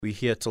We're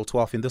here till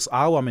 12. In this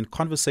hour, I'm in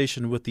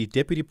conversation with the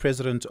Deputy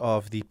President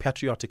of the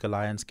Patriotic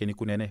Alliance,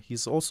 Kunene.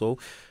 He's also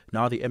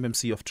now the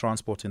MMC of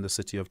Transport in the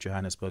City of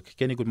Johannesburg.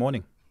 Kenny, good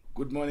morning.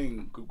 Good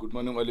morning. Good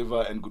morning,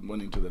 Oliver, and good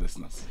morning to the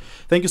listeners.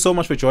 Thank you so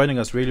much for joining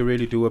us.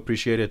 Really do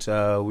appreciate it.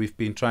 We've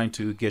been trying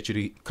to get you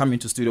to come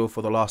into studio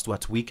for the last,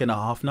 week and a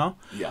half now?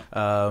 Yeah.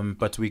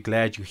 But we're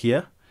glad you're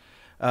here.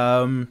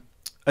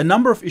 A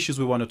number of issues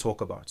we want to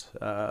talk about,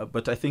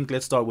 but I think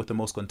let's start with the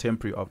most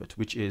contemporary of it,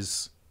 which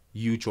is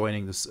you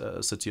joining the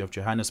City of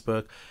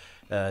Johannesburg,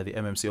 the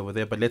MMC over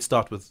there. But let's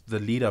start with the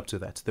lead up to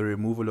that, the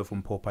removal of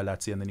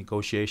Palazzi and the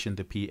negotiation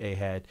the PA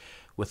had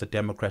with the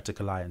Democratic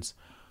Alliance.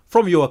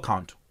 From your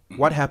account,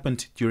 what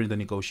happened during the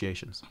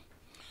negotiations?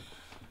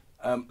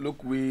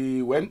 Look,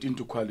 we went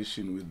into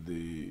coalition with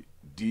the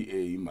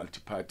DA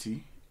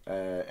multi-party,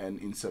 and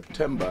in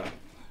September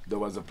there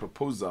was a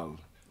proposal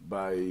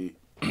by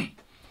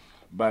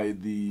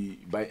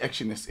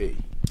Action SA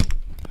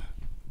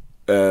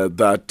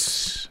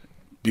that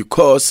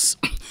because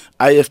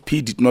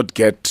IFP did not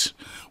get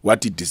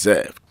what it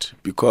deserved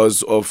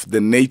because of the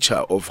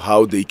nature of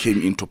how they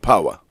came into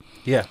power.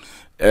 Yeah.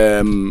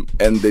 And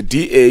the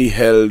DA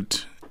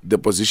held the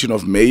position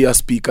of mayor,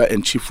 speaker,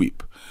 and chief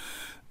whip.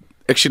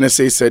 Action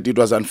SA said it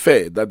was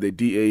unfair that the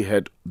DA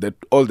had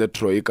all the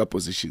Troika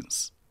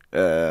positions.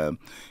 Can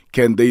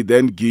they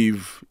then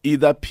give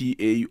either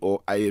PA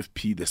or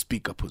IFP the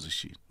speaker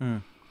position?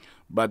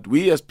 But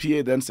we as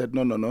PA then said,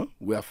 no,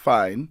 we are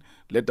fine.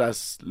 Let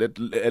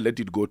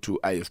it go to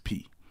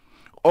IFP.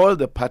 All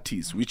the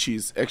parties, which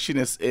is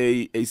Action SA,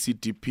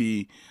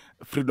 ACTP,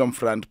 Freedom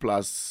Front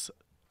plus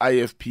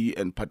IFP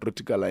and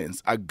Patriotic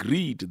Alliance,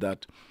 agreed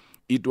that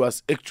it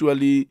was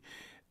actually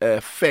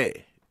fair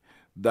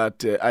that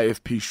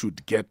IFP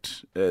should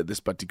get this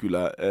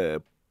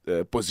particular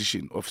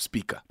position of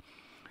speaker.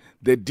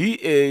 The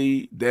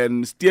DA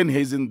then,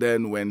 Steenhuisen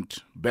then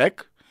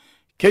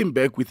came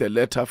back with a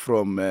letter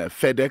from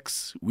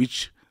FedEx,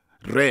 which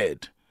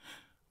read,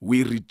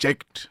 "We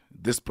reject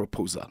this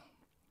proposal."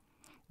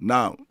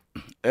 Now,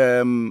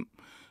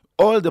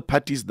 all the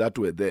parties that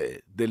were there,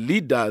 the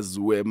leaders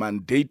were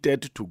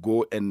mandated to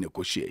go and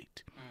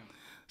negotiate.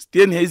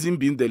 Steenhuisen,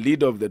 being the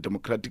leader of the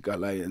Democratic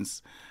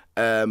Alliance,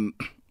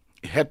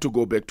 had to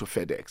go back to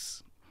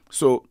FedEx.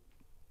 So,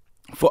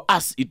 for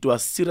us, it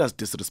was serious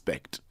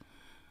disrespect.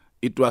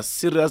 It was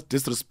serious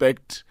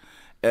disrespect,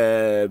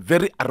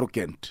 very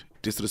arrogant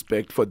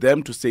disrespect for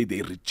them to say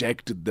they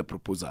rejected the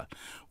proposal.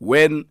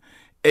 When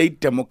a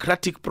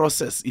democratic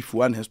process, if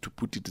one has to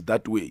put it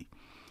that way,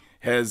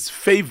 has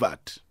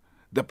favored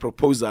the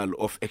proposal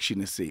of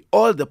Action SA,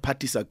 all the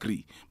parties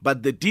agree,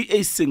 but the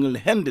DA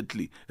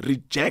single-handedly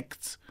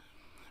rejects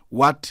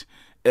what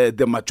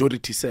the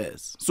majority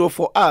says. So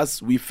for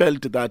us, we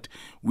felt that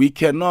we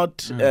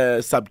cannot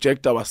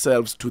subject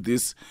ourselves to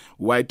this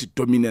white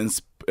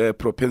dominance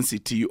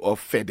propensity of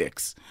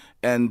FedEx.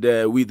 And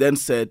we then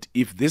said,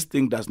 if this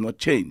thing does not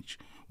change,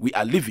 we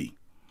are leaving.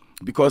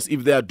 Because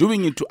if they are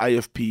doing it to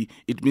IFP,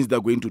 it means they're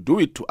going to do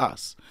it to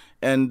us.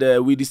 And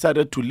we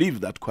decided to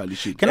leave that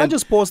coalition. Can I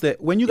just pause there?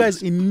 When you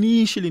guys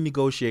initially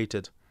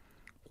negotiated,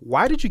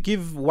 why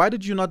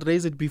did you not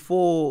raise it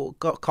before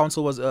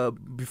council was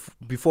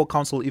before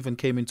council even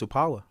came into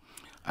power?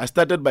 I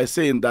started by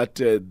saying that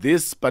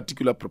this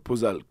particular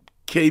proposal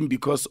came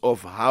because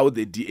of how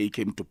the DA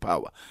came to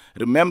power.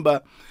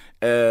 Remember,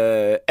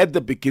 at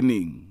the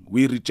beginning,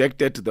 we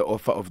rejected the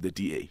offer of the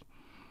DA.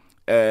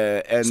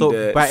 At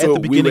the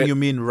beginning, you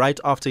mean right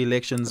after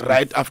elections?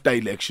 Right after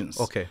elections.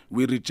 Okay.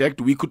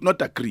 We could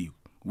not agree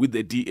with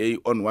the DA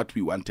on what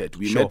we wanted.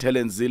 We met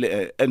Helen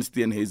Zille,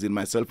 Steenhuisen,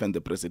 myself, and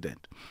the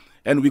president.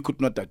 And we could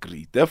not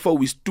agree. Therefore,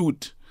 we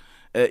stood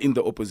in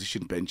the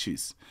opposition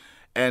benches.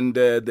 And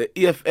the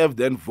EFF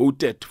then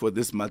voted for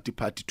this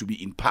multi-party to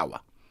be in power.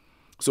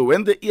 So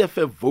when the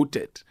EFF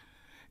voted,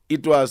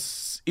 it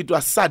was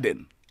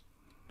sudden.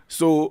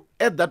 So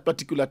at that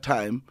particular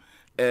time,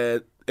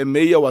 a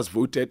mayor was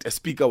voted, a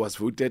speaker was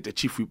voted, a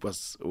chief whip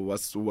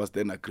was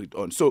then agreed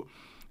on. So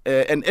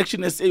and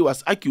Action SA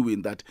was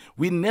arguing that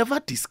we never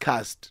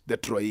discussed the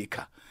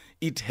Troika.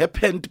 It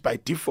happened by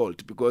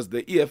default because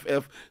the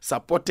EFF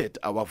supported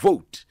our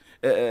vote,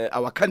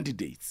 our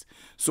candidates.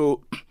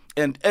 So,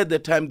 and at the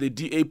time, the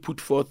DA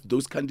put forth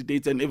those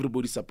candidates and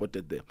everybody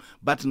supported them.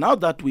 But now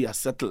that we are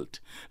settled,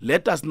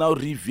 let us now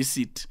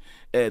revisit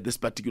this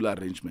particular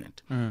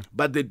arrangement.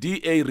 But the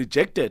DA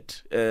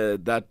rejected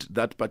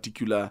that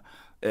particular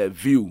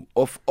view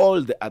of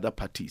all the other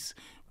parties.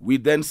 We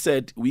then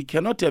said we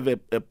cannot have a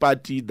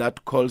party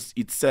that calls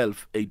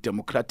itself a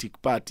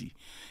democratic party,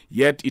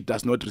 yet it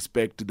does not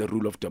respect the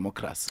rule of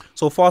democracy.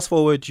 So fast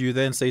forward, you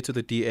then say to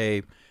the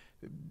DA,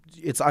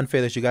 it's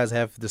unfair that you guys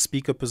have the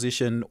speaker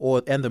position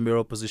and the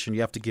mayoral position.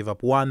 You have to give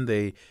up one.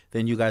 Then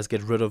you guys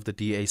get rid of the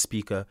DA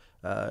speaker.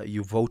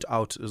 You vote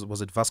out,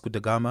 was it Vasco da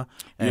Gama?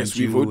 Yes,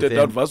 we voted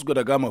out Vasco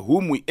da Gama,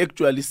 whom we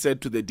actually said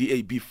to the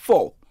DA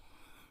before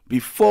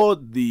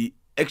the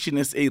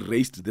Action SA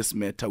raised this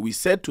matter. We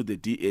said to the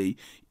DA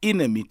in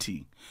a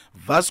meeting,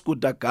 Vasco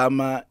da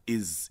Gama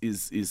is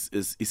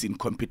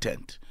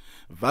incompetent.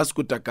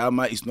 Vasco da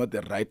Gama is not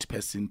the right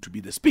person to be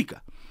the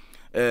speaker.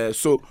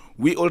 So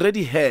we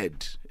already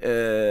had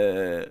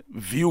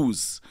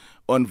views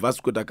on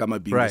Vasco da Gama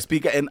being the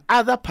speaker, and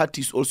other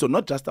parties also,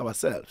 not just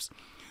ourselves.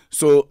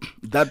 So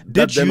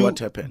then what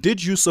happened?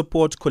 Did you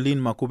support Colleen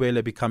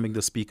Makubele becoming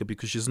the speaker?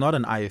 Because she's not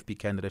an IFP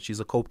candidate, she's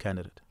a COPE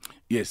candidate.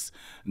 Yes.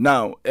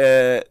 Now,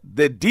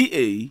 the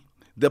DA,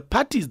 the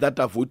parties that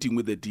are voting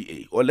with the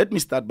DA, or let me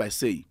start by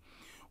saying,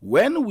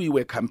 when we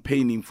were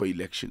campaigning for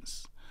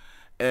elections,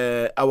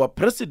 our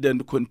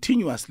president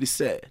continuously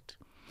said,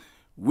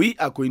 we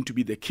are going to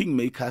be the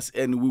kingmakers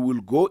and we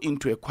will go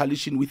into a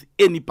coalition with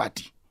any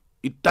party.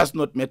 It does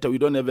not matter. We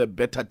don't have a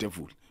better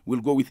devil. We'll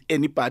go with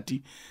any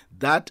party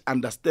that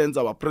understands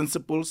our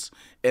principles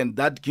and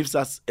that gives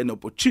us an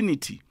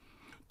opportunity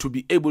to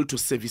be able to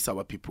service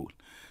our people.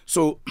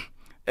 So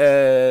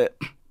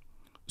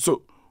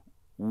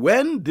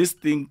when this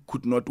thing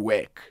could not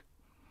work,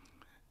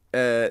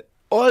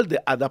 all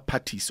the other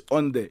parties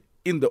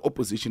in the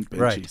opposition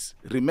benches.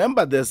 Right.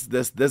 Remember, there's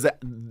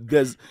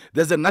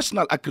a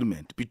national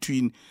agreement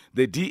between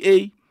the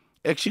DA,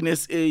 Action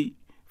SA,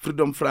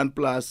 Freedom Front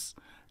Plus,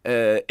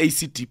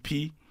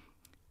 ACTP,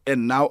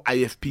 and now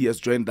IFP has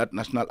joined that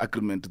national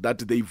agreement that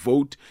they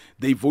vote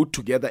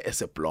together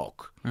as a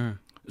bloc.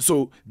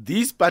 So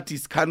these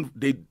parties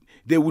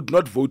they would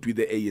not vote with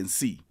the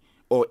ANC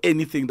or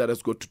anything that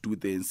has got to do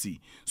with the ANC.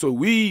 So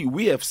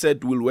we have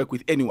said we'll work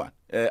with anyone.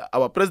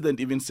 Our president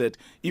even said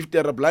if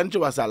Terra Blanche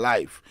was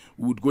alive,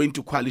 we would go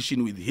into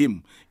coalition with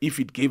him if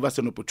it gave us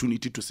an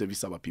opportunity to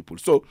service our people.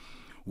 So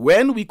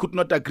when we could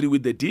not agree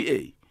with the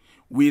DA,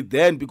 we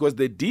then, because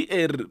the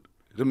DA,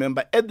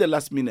 remember, at the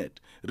last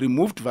minute,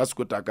 removed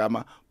Vasco da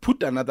Gama,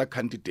 put another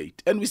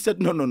candidate. And we said,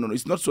 no,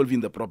 it's not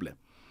solving the problem.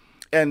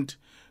 And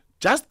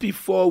just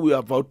before we were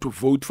about to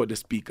vote for the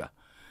speaker,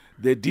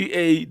 the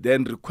DA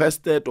then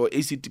requested, or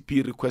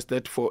ACTP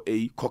requested, for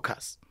a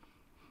caucus.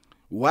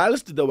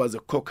 Whilst there was a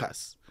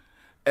caucus,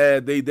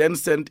 they then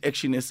sent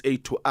Action SA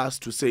to us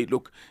to say,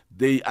 look,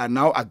 they are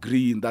now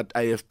agreeing that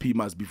IFP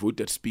must be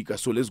voted speaker,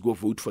 so let's go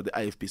vote for the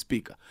IFP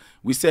speaker.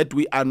 We said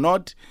we are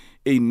not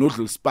a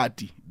noodles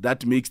party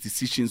that makes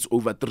decisions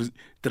over 3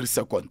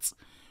 seconds.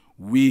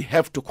 We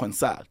have to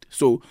consult.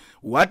 So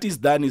what is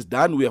done is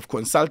done. We have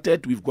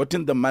consulted. We've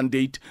gotten the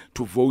mandate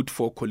to vote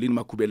for Colleen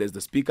Makubele as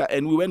the speaker,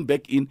 and we went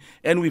back in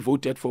and we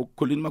voted for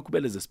Colleen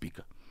Makubele as the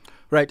speaker.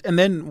 Right. And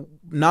then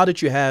now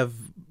that you have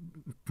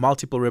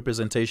multiple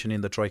representation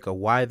in the Troika,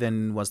 why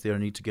then was there a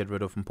need to get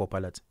rid of Mpho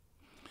Phalatse?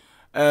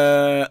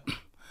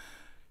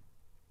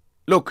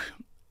 Look,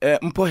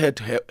 Mpho had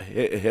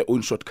her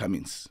own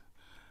shortcomings.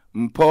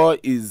 Mpho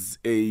is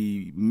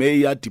a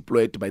mayor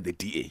deployed by the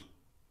DA.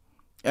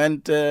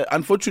 And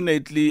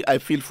unfortunately, I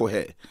feel for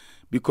her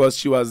because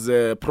she was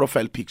a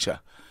profile picture.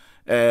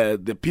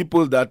 The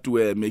people that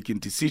were making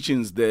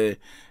decisions there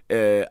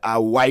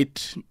are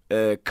white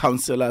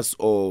councillors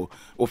or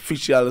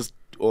officials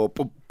or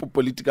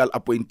political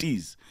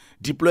appointees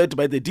deployed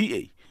by the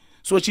DA.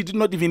 So she did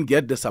not even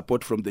get the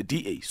support from the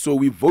DA. So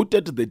we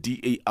voted the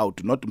DA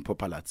out, not Mpho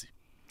Phalatse.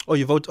 Oh,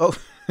 you vote? Oh.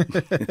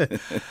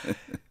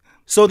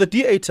 So the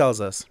DA tells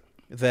us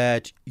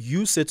that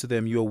you said to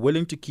them you're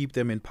willing to keep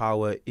them in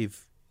power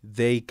if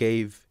they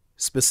gave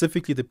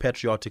specifically the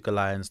Patriotic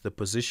Alliance the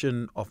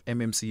position of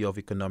MMC of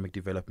Economic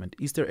Development.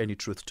 Is there any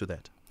truth to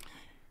that?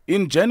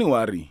 In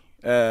January,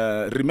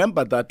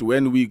 remember that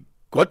when we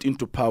got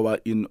into power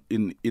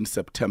in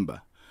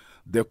September,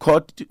 the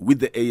court, with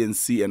the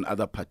ANC and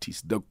other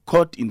parties, the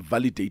court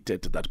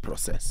invalidated that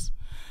process.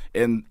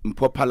 And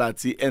Mpho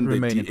Phalatse and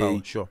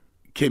the DA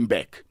came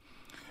back.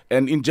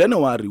 And in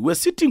January, we're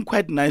sitting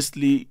quite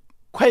nicely,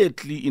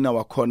 quietly in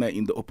our corner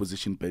in the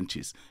opposition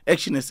benches.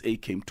 Action SA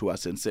came to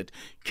us and said,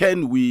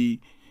 can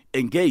we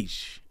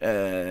engage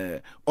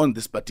on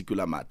this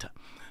particular matter?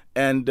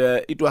 And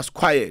it was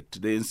quiet.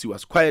 The ANC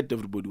was quiet.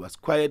 Everybody was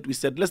quiet. We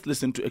said, let's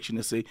listen to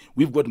Action SA.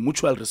 We've got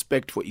mutual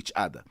respect for each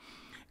other.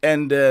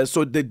 And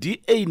so the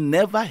DA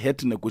never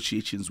had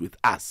negotiations with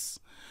us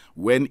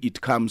when it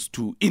comes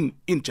to in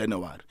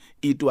January.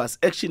 It was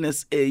Action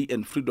SA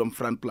and Freedom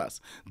Front Plus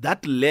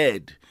that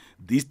led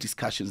these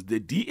discussions. The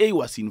DA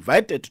was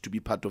invited to be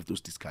part of those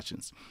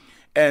discussions.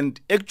 And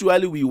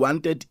actually, we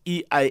wanted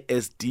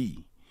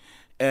EISD.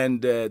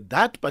 And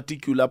that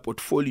particular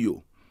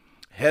portfolio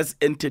has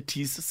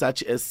entities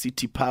such as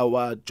City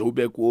Power,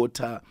 Joburg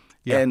Water,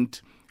 and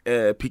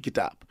Pick It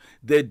Up.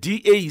 The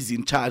DA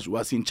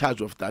was in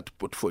charge of that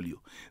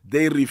portfolio.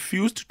 They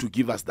refused to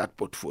give us that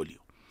portfolio.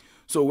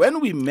 So when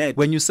we met...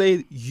 When you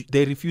say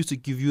they refused to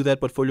give you that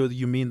portfolio,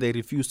 you mean they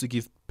refused to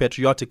give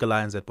Patriotic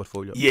Alliance that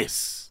portfolio?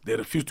 Yes, they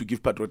refused to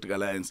give Patriotic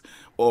Alliance,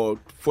 or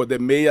for the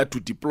mayor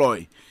to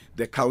deploy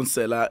the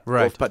councillor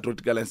of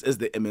Patriotic Alliance as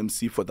the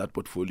MMC for that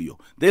portfolio.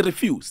 They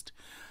refused.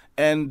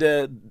 And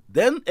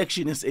then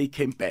Action SA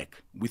came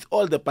back with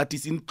all the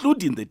parties,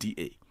 including the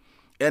DA.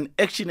 And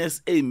Action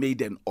SA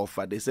made an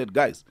offer. They said,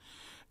 guys,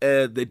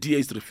 the DA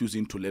is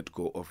refusing to let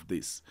go of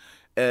this.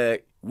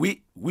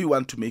 We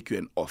want to make you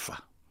an offer.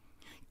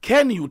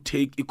 can you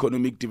take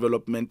economic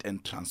development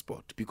and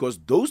transport? Because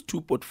those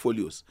two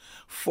portfolios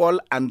fall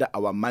under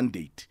our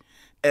mandate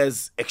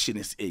as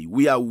Action SA.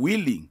 We are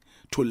willing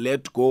to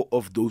let go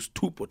of those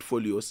two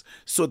portfolios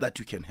so that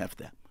you can have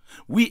them.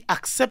 We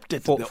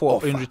accepted the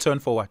offer. In return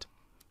for what?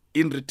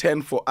 In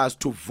return for us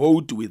to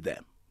vote with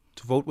them.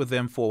 To vote with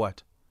them for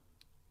what?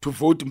 To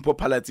vote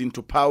impopulars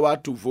into power,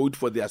 to vote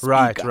for their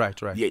speaker.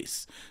 Right.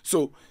 Yes.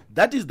 So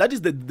that is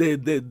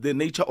the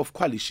nature of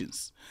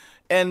coalitions.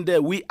 And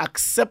we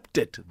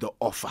accepted the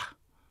offer.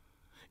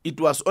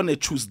 It was on a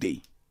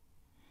Tuesday.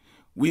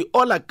 We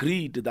all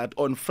agreed that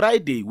on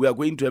Friday we are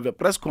going to have a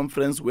press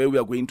conference where we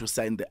are going to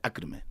sign the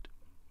agreement.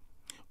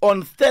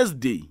 On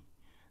Thursday,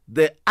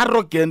 the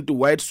arrogant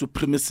white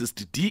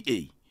supremacist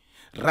DA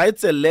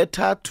writes a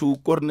letter to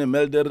Kunene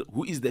Mulder,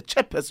 who is the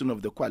chairperson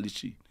of the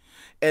coalition,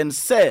 and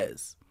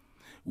says,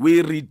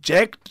 we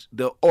reject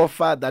the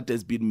offer that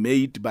has been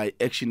made by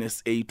Action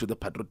SA to the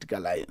Patriotic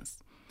Alliance.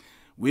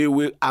 We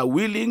are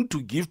willing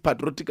to give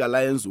Patriotic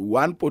Alliance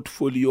one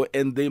portfolio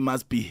and they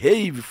must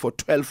behave for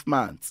 12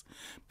 months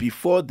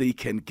before they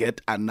can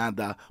get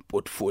another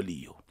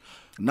portfolio.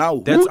 Now,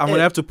 I'm going to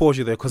have to pause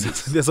you there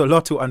because there's a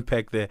lot to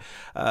unpack there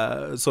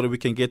so that we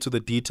can get to the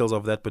details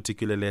of that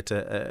particular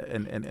letter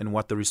and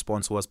what the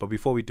response was. But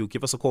before we do,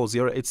 give us a call,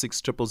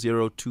 086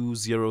 000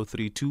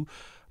 2032.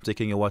 I'm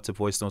taking your WhatsApp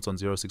voice notes on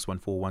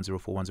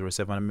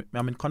 0614104107.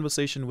 I'm in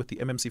conversation with the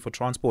MMC for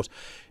Transport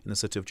in the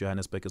City of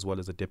Johannesburg, as well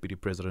as the Deputy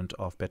President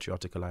of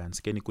Patriotic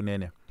Alliance, Kenny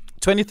Kunene.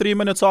 23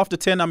 minutes after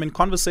 10, I'm in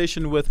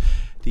conversation with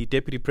the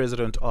Deputy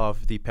President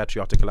of the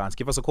Patriotic Alliance.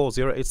 Give us a call,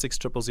 086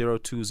 000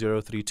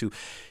 2032.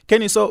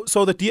 Kenny, so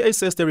the DA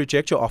says they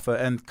reject your offer,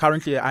 and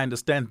currently I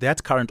understand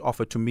that current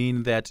offer to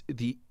mean that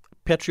the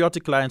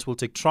Patriotic Alliance will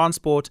take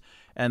transport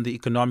and the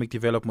economic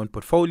development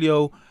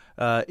portfolio.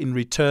 In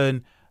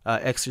return,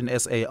 Action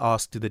SA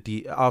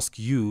ask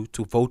you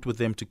to vote with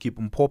them to keep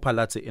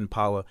Mpho in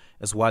power,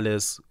 as well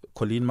as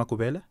Colleen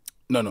Makubele?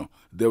 No.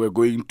 They were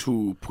going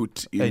to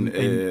put in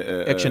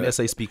Action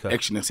SA Speaker.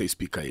 Action SA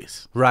Speaker,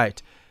 yes.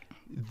 Right.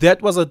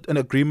 That was an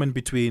agreement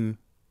between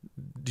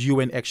you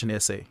and Action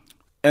SA.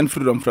 And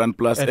Freedom Front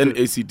Plus, and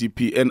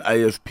ACDP, and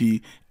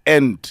IFP,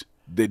 and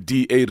the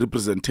DA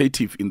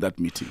representative in that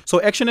meeting.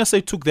 So Action SA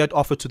took that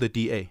offer to the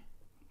DA?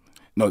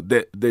 No,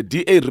 the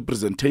DA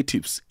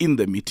representatives in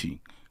the meeting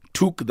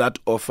took that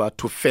offer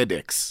to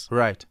FedEx.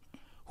 Right.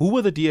 Who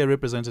were the DA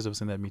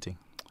representatives in that meeting?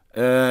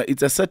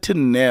 It's a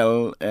certain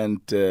Nell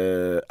and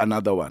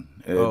another one.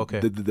 Okay.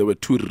 There were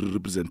two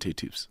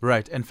representatives.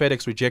 Right. And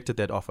FedEx rejected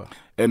that offer.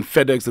 And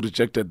FedEx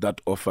rejected that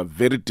offer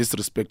very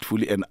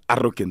disrespectfully and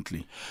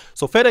arrogantly.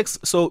 So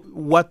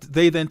what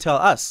they then tell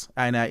us,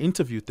 and I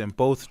interviewed them,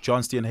 both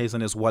John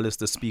Steenhuisen as well as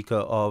the Speaker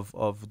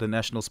of the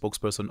National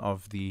Spokesperson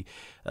of the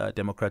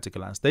Democratic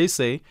Alliance, they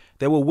say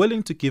they were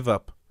willing to give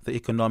up the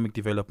economic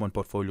development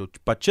portfolio,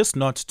 but just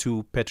not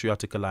to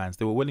Patriotic Alliance.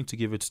 They were willing to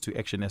give it to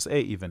Action SA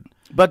even.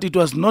 But it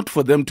was not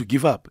for them to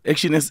give up.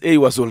 Action SA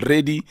was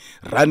already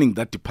running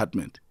that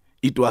department.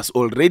 It was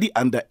already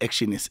under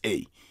Action SA.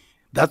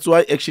 That's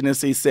why Action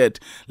SA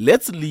said,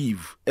 let's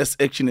leave as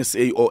Action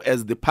SA or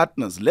as the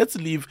partners, let's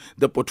leave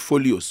the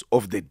portfolios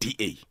of the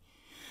DA.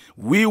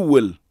 We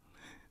will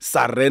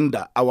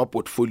surrender our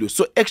portfolio.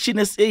 So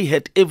Action SA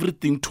had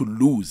everything to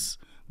lose.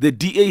 The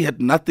DA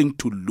had nothing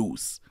to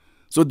lose.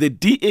 So the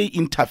DA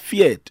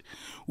interfered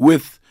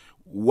with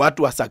what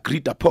was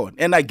agreed upon.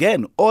 And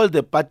again, all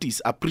the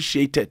parties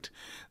appreciated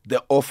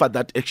the offer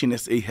that Action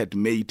SA had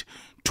made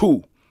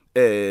to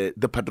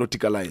the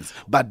Patriotic Alliance.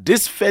 But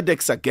this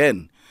FedEx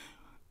again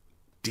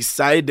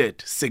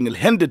decided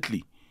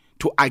single-handedly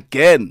to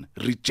again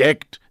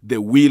reject the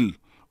will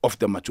of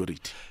the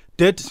majority.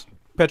 Did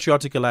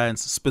Patriotic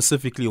Alliance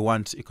specifically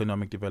want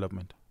economic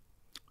development?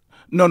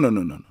 No.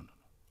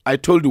 I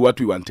told you what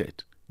we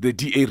wanted. The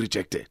DA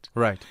rejected.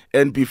 Right.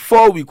 And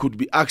before we could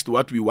be asked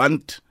what we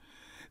want,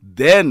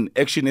 then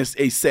Action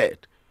SA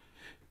said,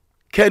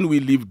 can we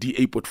leave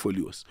DA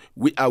portfolios?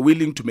 We are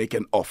willing to make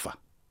an offer.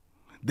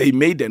 They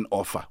made an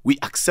offer. We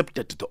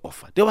accepted the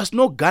offer. There was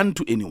no gun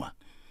to anyone.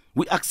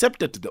 We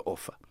accepted the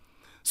offer.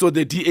 So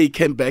the DA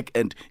came back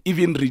and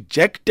even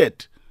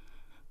rejected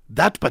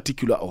that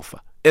particular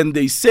offer. And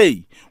they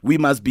say we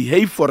must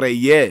behave for a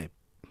year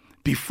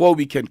before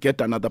we can get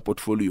another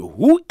portfolio.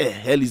 Who the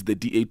hell is the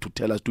DA to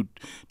tell us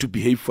to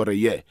behave for a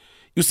year?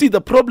 You see,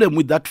 the problem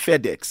with that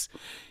FedEx,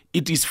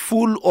 it is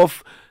full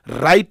of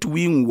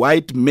right-wing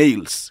white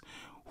males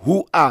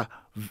who have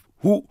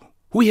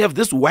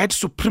this white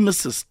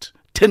supremacist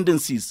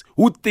tendencies,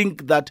 who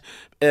think that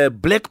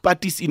black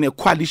parties in a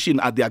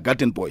coalition are their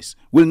garden boys.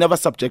 We'll never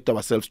subject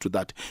ourselves to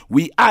that.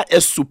 We are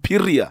as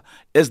superior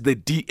as the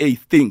DA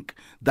think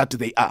that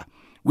they are.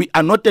 We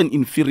are not an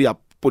inferior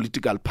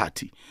political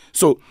party.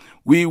 So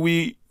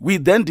we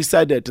then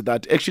decided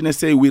that Action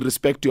SA, we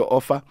respect your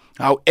offer.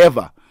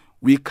 However,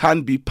 we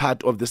can't be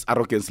part of this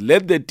arrogance.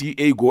 Let the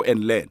DA go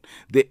and learn.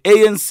 The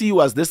ANC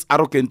was this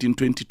arrogant in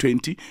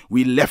 2020.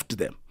 We left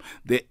them.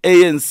 The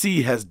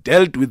ANC has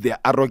dealt with their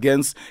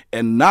arrogance,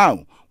 and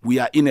now We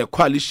are in a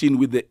coalition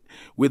with the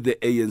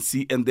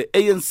ANC, and the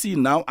ANC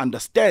now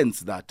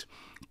understands that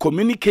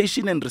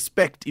communication and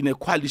respect in a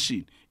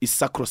coalition is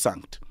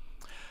sacrosanct.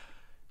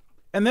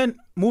 And then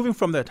moving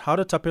from that, how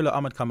did Thapelo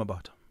Ahmed come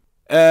about?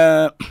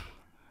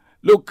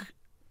 Look,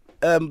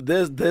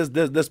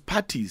 there's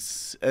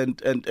parties,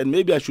 and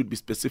maybe I should be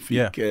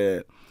specific.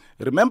 Yeah.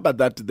 Remember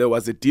that there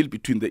was a deal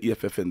between the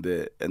EFF and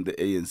the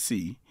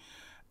ANC.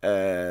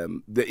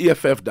 The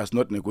EFF does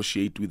not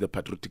negotiate with the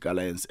Patriotic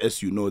Alliance,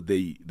 as you know,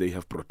 they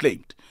have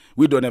proclaimed.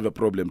 We don't have a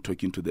problem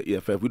talking to the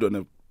EFF. We don't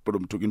have a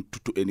problem talking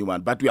to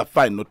anyone, but we are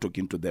fine not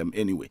talking to them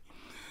anyway.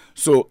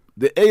 So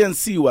the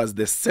ANC was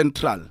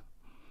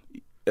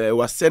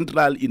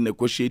central in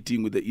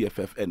negotiating with the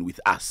EFF and with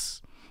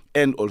us,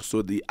 and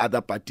also the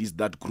other parties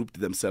that grouped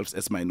themselves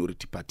as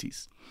minority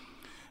parties.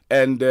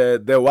 And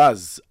there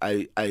was,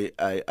 I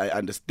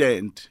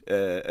understand,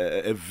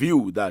 a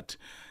view that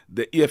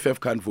the EFF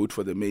can't vote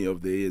for the mayor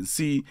of the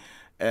ANC,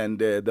 and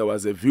there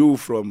was a view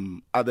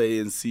from other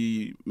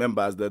ANC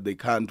members that they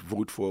can't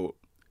vote for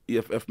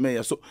EFF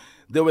mayor. So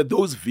there were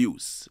those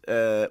views.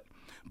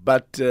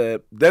 But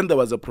then there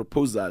was a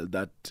proposal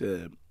that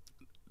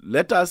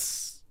let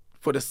us,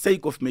 for the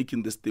sake of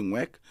making this thing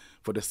work,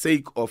 for the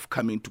sake of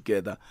coming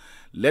together,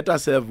 let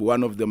us have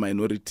one of the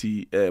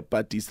minority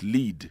parties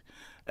lead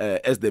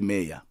as the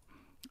mayor.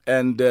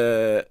 And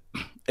a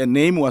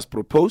name was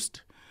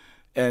proposed,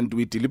 and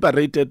we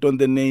deliberated on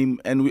the name,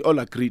 and we all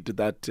agreed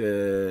that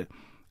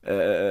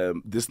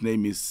this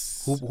name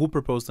is... Who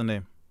proposed the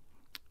name?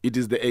 It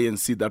is the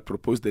ANC that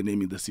proposed the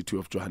name in the City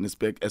of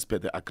Johannesburg as per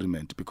the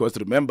agreement. Because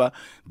remember,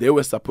 they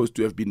were supposed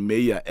to have been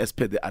mayor as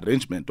per the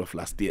arrangement of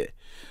last year.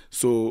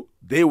 So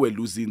they were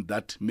losing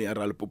that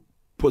mayoral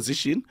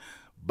position,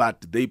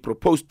 but they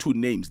proposed two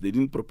names. They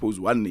didn't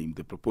propose one name.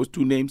 They proposed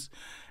two names,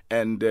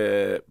 and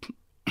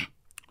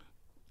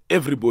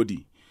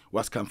everybody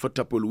was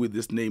comfortable with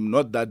this name.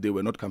 Not that they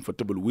were not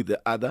comfortable with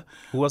the other.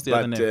 Who was the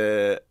other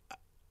name?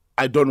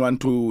 I don't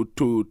want to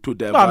divulge.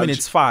 No, I mean,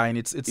 it's fine.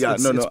 It's I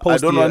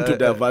don't want to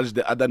divulge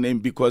the other name,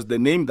 because the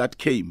name that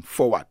came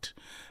forward,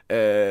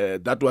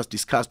 that was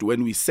discussed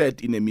when we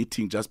sat in a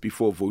meeting just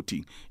before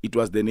voting, it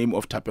was the name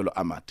of Thapelo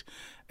Ahmed.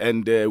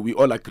 And we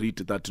all agreed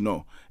that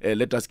no,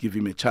 let us give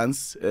him a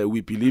chance.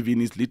 We believe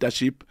in his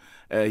leadership.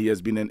 He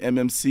has been an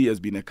MMC, has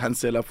been a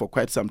councillor for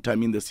quite some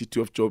time in the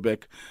City of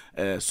Joburg.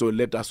 So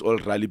let us all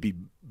rally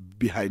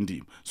behind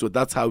him. So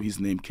that's how his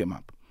name came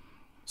up.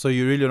 So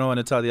you really don't want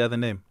to tell the other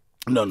name?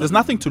 No. There's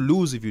nothing to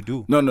lose if you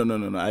do. No.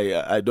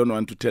 I don't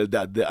want to tell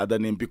the other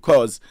name,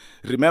 because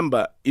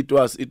remember, it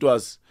was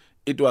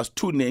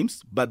two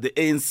names, but the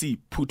ANC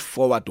put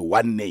forward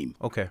one name.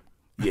 Okay.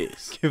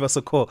 Yes. Give us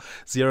a call,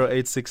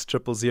 086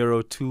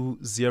 000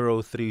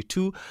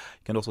 2032. You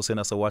can also send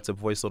us a WhatsApp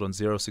voice note on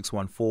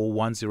 0614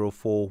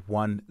 104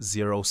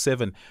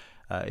 107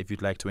 if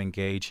you'd like to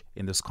engage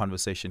in this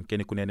conversation.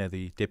 Kenny Kunene,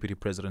 the Deputy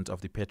President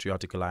of the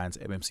Patriotic Alliance,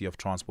 MMC of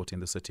Transport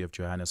in the City of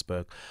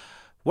Johannesburg.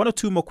 One or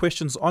two more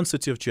questions on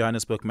City of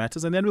Johannesburg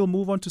matters, and then we'll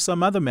move on to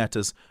some other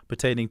matters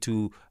pertaining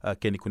to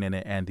Kenny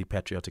Kunene and the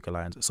Patriotic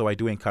Alliance. So I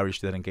do encourage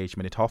that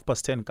engagement. At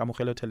 10:30,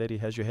 Kamogelo Teledi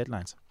has your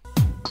headlines.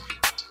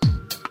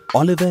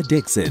 Oliver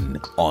Dixon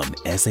on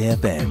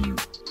SAFM.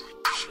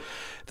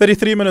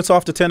 33 minutes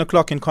after 10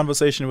 o'clock, in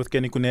conversation with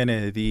Kenny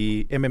Kunene,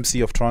 the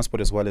MMC of Transport,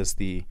 as well as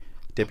the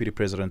Deputy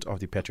President of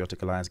the Patriotic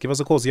Alliance. Give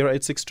us a call,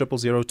 086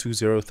 000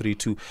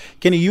 2032.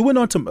 Kenny, you went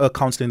on to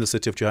council in the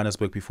City of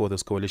Johannesburg before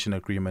this coalition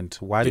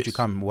agreement. Why did you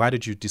come? Why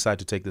did you decide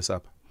to take this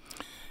up?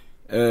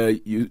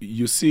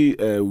 You see,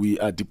 we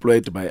are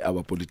deployed by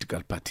our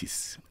political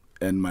parties.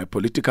 And my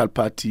political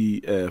party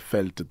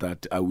felt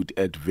that I would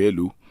add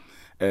value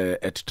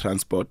at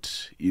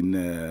transport in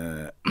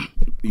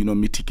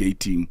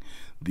mitigating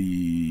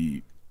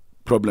the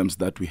problems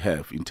that we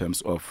have in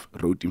terms of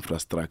road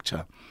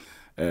infrastructure,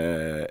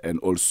 and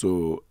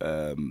also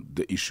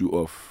the issue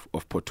of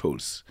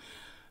potholes.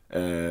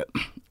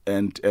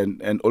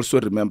 And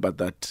also remember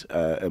that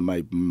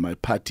my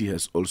party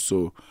has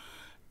also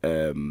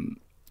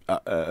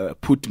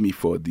put me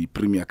for the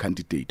premier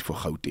candidate for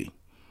Gauteng.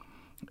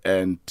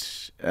 And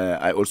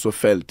I also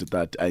felt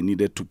that I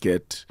needed to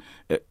get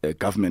a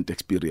government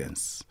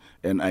experience,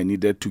 and I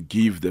needed to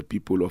give the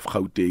people of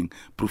Gauteng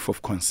proof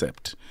of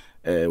concept.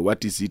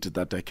 What is it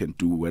that I can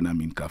do when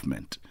I'm in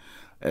government?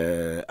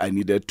 I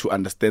needed to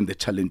understand the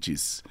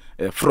challenges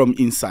from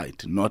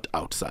inside, not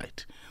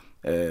outside.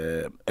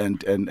 And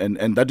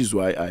that is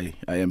why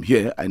I am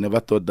here. I never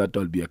thought that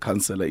I'll be a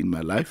councillor in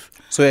my life.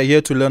 So you're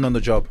here to learn on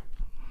the job?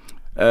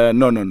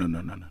 No.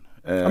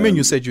 I mean,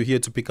 you said you're here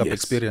to pick up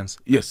experience.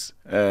 Yes,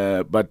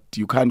 but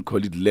you can't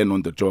call it learn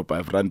on the job.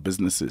 I've run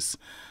businesses.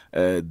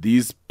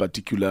 This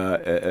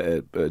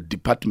particular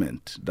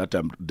department that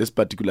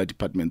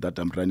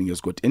I'm running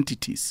has got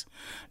entities,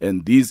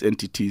 and these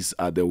entities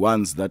are the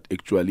ones that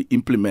actually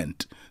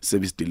implement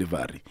service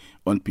delivery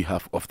on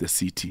behalf of the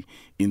city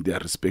in their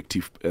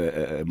respective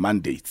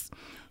mandates.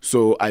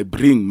 So I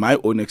bring my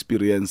own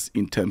experience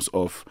in terms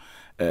of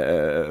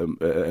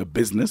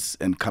business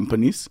and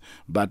companies,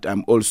 but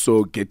I'm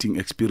also getting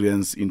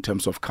experience in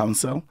terms of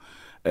council,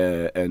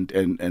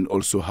 and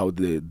also how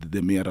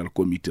the Mayoral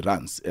Committee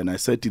runs. And I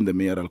sat in the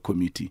Mayoral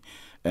Committee,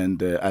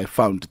 and I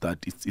found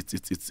that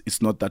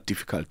it's not that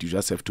difficult. You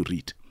just have to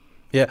read.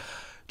 Yeah.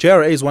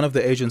 JRA is one of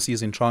the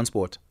agencies in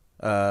transport.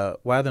 Why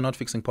are they not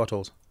fixing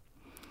potholes?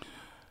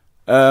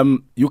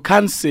 You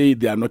can't say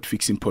they are not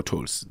fixing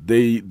potholes.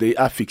 They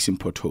are fixing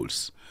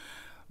potholes.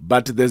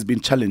 But there's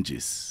been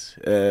challenges.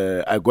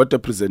 I got a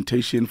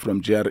presentation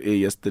from JRA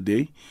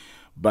yesterday,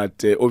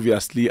 but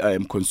obviously I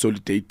am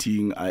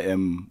consolidating. I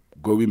am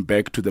going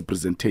back to the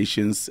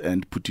presentations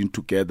and putting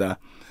together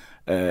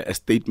a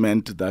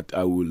statement that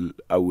I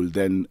will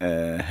then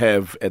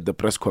have at the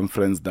press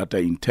conference that I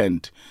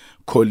intend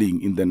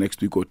calling in the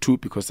next week or two,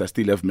 because I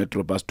still have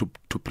Metrobus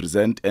to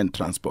present and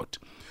transport.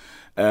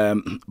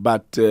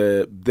 But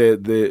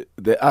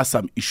there are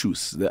some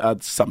issues. There are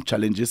some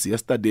challenges.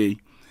 Yesterday,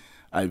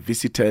 I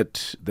visited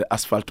the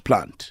asphalt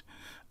plant.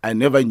 I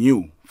never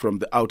knew from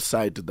the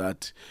outside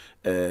that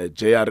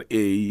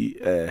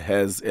JRA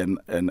has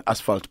an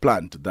asphalt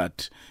plant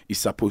that is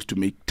supposed to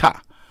make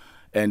tar.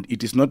 And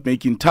it is not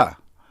making tar.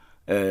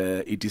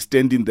 It is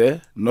standing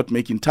there, not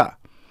making tar.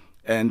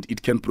 And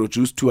it can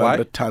produce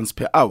 200 tons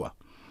per hour.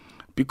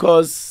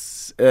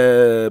 Because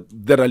there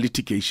are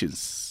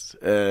litigations.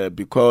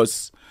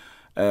 Because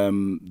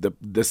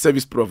the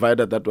service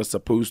provider that was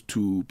supposed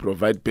to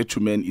provide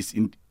bitumen is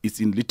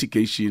in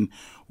litigation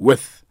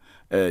with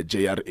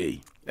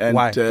JRA. And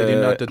why? Did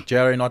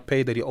JRA not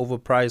pay? Did he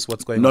overprice?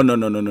 What's going on?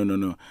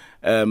 No.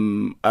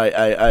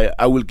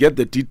 I will get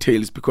the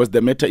details because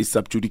the matter is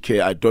sub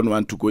judice. I don't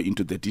want to go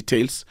into the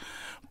details.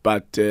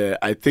 But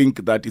I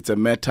think that it's a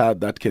matter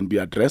that can be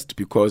addressed,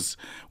 because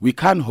we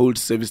can't hold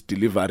service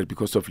delivery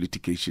because of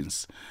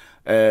litigations.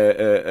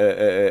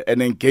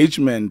 An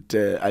engagement,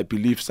 I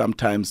believe,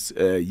 sometimes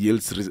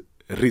yields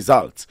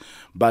results.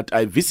 But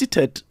I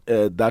visited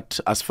that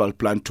asphalt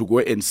plant to go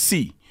and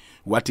see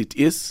what it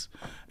is,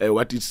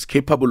 what it's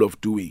capable of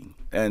doing.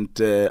 And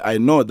I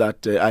know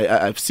that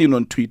I've seen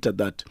on Twitter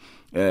that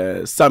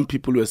some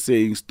people were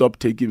saying stop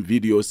taking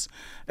videos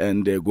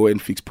and go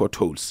and fix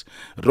potholes.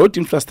 Road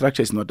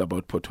infrastructure is not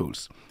about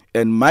potholes.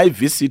 And my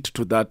visit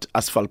to that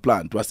asphalt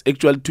plant was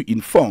actually to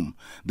inform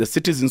the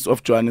citizens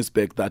of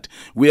Johannesburg that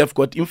we have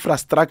got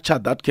infrastructure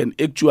that can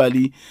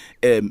actually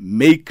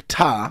make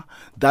tar,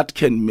 that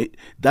can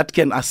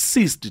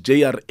assist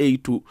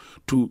JRA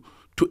to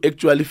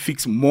actually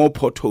fix more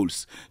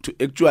potholes, to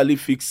actually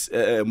fix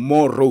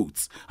more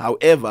roads.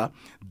 However,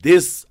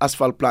 this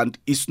asphalt plant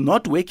is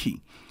not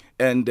working.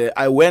 And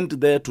I went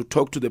there to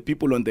talk to the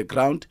people on the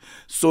ground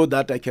so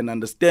that I can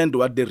understand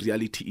what the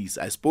reality is.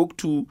 I spoke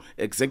to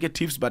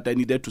executives, but I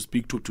needed to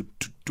speak to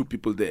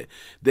people there.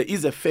 There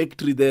is a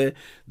factory there.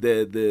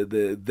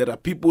 There are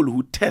people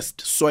who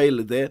test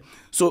soil there.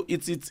 So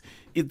it's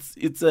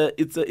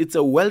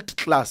a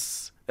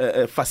world-class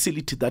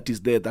facility that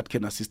is there that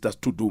can assist us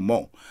to do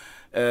more.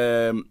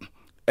 And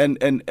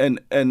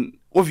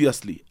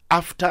obviously,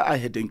 after I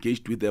had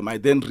engaged with them, I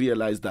then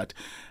realized that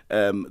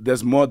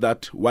there's more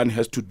that one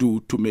has to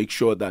do to make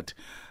sure that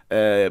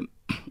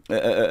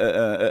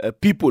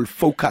people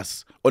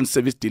focus on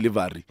service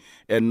delivery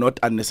and not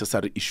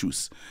unnecessary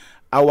issues.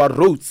 Our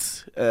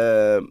roads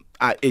are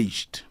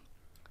aged,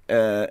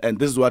 and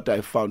this is what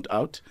I found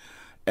out.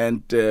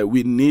 And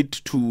we need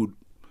to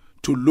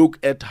look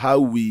at how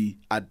we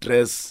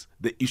address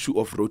the issue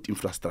of road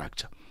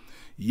infrastructure.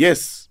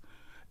 Yes,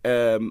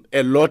 a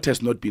lot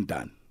has not been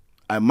done.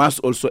 I must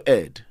also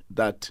add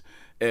that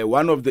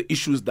one of the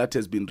issues that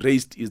has been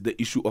raised is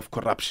the issue of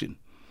corruption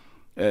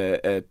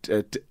at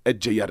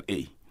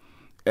JRA.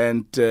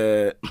 And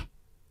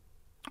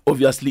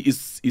obviously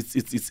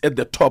it's at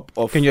the top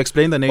of. Can you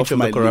explain the nature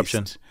of the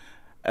corruption?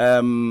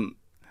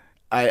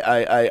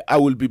 I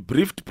will be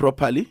briefed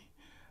properly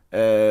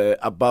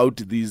about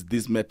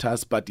these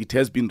matters, but it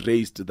has been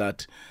raised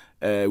that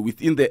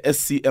within the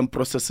SCM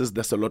processes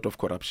there's a lot of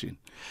corruption,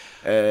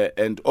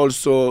 and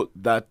also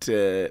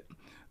that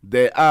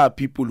there are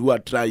people who are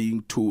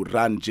trying to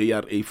run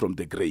JRA from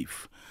the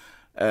grave.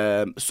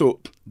 So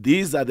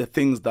these are the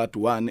things that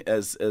one,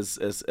 as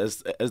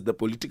the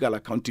political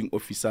accounting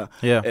officer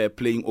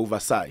playing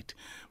oversight,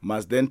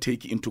 must then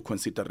take into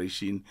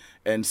consideration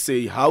and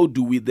say, how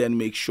do we then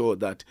make sure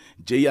that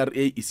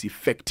JRA is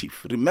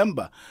effective?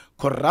 Remember,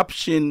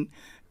 corruption,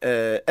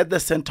 at the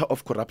center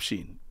of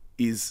corruption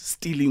is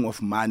stealing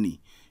of money,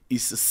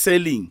 is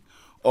selling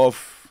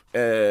of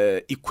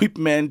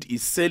equipment,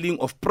 is selling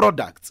of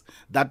products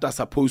that are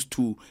supposed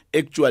to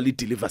actually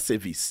deliver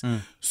service.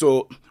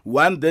 So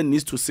one then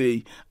needs to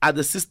say, are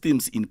the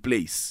systems in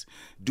place?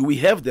 Do we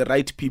have the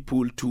right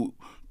people to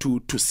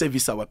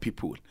service our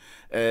people?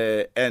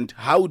 And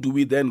how do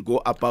we then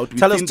go about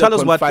tell us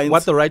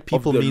what the right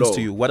people means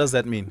to you? What does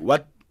that mean?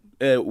 What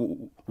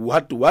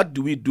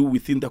do we do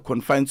within the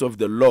confines of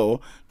the law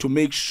to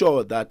make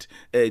sure that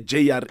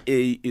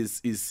JRA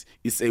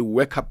is a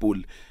workable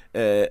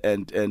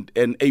and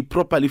a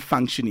properly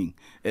functioning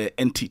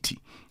entity?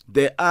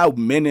 there are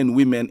men and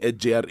women at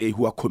JRA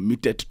who are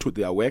committed to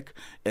their work,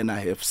 and I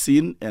have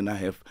seen and I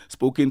have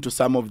spoken to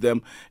some of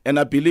them, and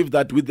I believe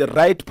that with the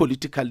right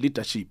political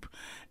leadership,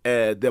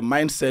 the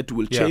mindset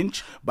will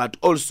change, but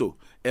also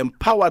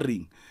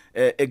empowering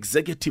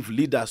executive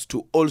leaders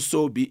to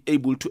also be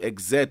able to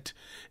exert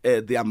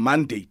their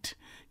mandate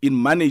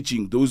in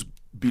managing those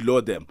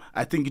below them.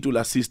 I think it will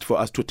assist for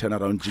us to turn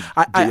around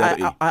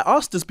JRA. I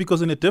asked this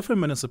because in a different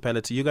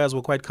municipality, you guys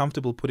were quite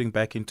comfortable putting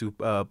back into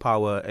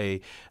power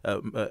a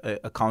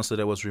councillor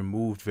that was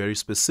removed very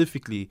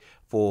specifically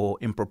for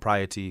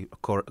impropriety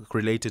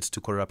related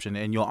to corruption.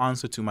 And your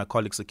answer to my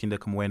colleague Sakinda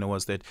Kamwena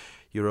was that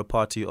you're a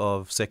party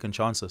of second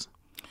chances.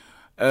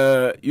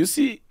 You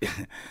see,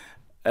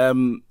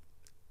 in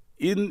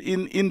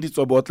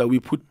Ditsobotla, we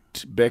put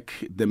back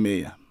the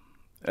mayor.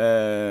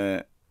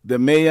 The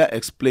mayor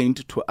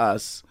explained to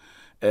us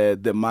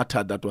the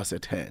matter that was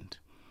at hand.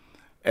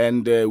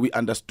 And we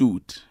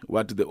understood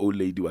what the old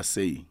lady was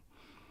saying.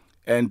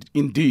 And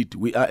indeed,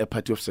 we are a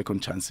party of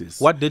second chances.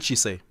 What did she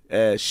say?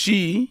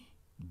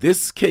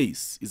 This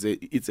case,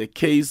 it's a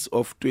case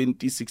of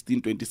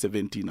 2016,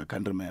 2017, I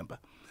can't remember.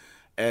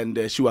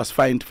 And she was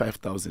fined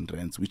 5,000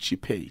 rands, which she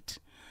paid.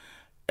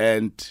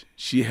 And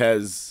she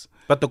has...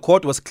 But the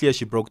court was clear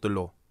she broke the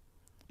law.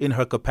 In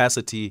her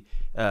capacity,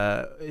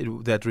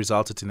 that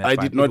resulted in that. I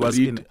did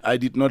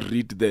not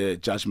read the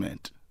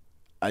judgment.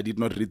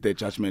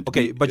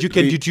 Okay, but you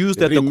can deduce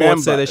that the court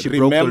said that she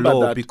broke the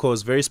law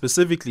because very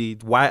specifically,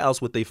 why else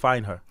would they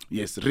fine her?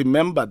 Yes,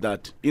 remember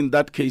that in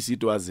that case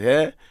it was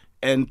her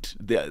and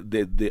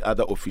the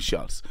other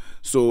officials.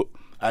 So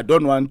I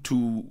don't want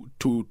to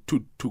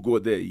go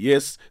there.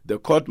 Yes, the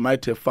court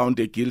might have found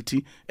her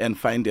guilty and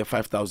fined her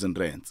 5,000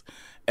 rands.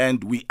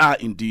 And we are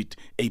indeed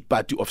a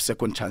party of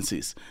second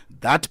chances.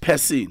 That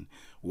person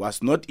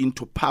was not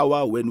into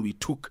power when we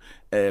took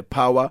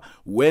power.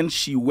 When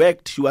she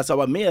worked, she was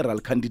our mayoral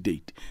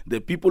candidate.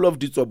 The people of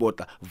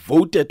Ditsobotla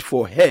voted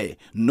for her,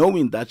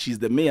 knowing that she's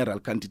the mayoral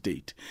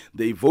candidate.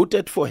 They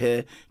voted for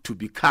her to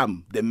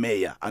become the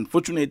mayor.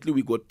 Unfortunately,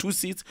 we got 2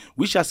 seats,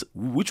 which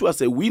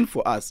was a win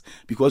for us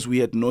because we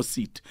had no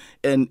seat.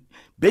 And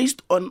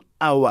based on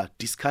our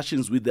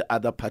discussions with the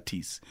other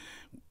parties,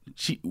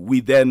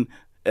 we then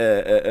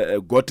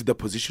got the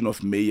position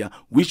of mayor,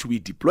 which we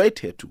deployed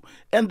her to.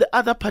 And the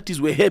other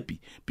parties were happy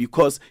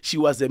because she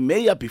was a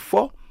mayor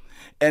before,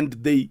 and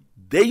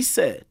they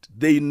said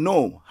they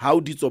know how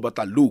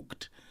Ditsobotla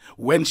looked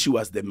when she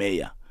was the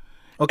mayor.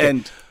 Okay,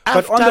 and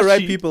but on the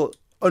right people,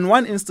 on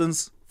one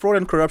instance, fraud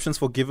and corruption is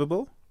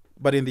forgivable,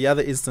 but in the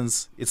other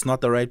instance, it's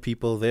not the right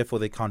people, therefore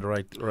they can't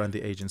run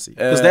the agency.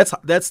 Because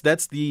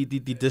that's the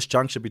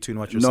disjunction between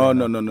what you're saying.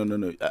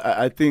 No.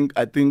 I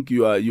think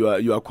you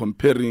are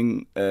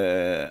comparing.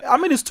 I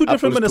mean, it's two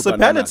different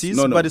municipalities,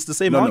 but it's the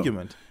same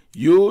argument.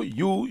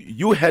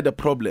 You had a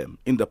problem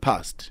in the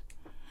past,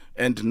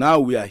 and now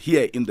we are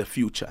here in the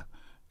future,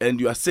 and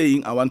you are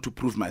saying I want to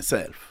prove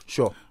myself.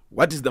 Sure.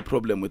 What is the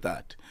problem with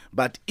that?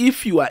 But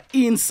if you are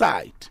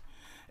inside,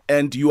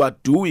 and you are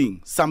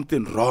doing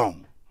something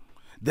wrong,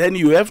 then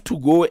you have to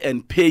go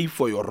and pay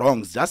for your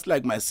wrongs, just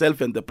like myself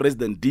and the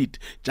president did,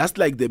 just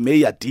like the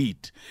mayor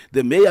did.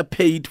 The mayor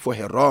paid for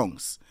her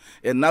wrongs.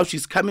 And now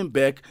she's coming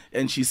back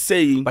and she's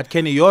saying... But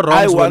Kenny, your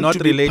wrongs were not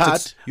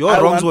related.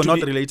 Your wrongs were not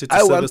related to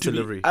service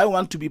delivery. I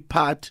want to be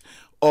part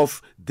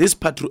of this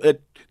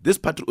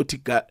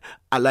Patriotic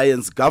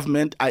Alliance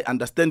government. I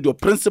understand your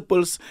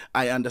principles.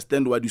 I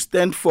understand what you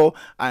stand for.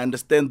 I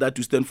understand that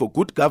you stand for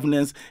good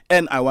governance,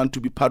 and I want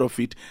to be part of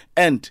it,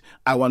 and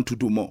I want to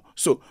do more.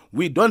 So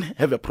we don't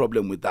have a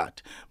problem with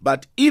that.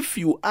 But if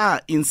you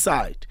are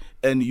inside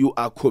and you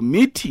are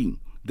committing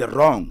the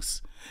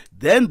wrongs,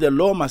 then the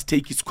law must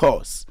take its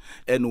course.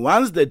 And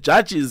once the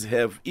judges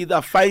have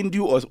either fined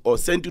you or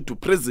sent you to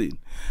prison,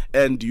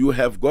 and you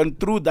have gone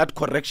through that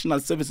correctional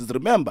services,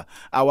 remember,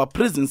 our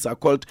prisons are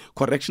called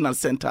correctional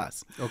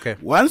centers. Okay.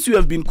 Once you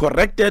have been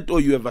corrected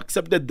or you have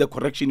accepted the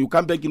correction, you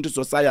come back into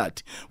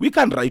society. We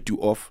can't write you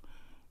off.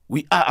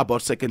 We are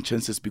about second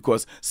chances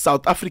because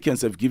South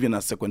Africans have given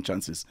us second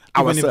chances.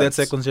 Even if that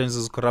second chance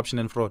is corruption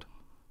and fraud?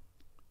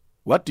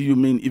 What do you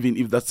mean, even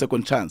if that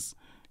second chance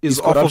is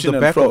off of the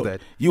back of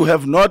that? You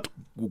have not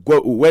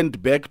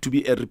went back to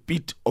be a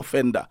repeat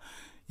offender.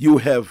 You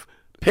have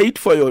paid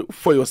for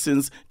your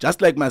sins, just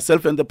like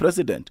myself and the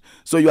president.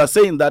 So you are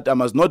saying that I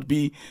must not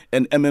be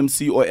an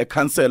MMC or a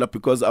councillor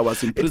because I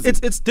was in prison.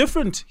 It's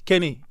different,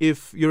 Kenny,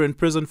 if you're in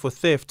prison for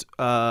theft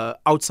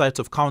outside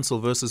of council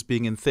versus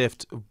being in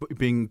theft,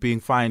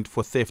 being fined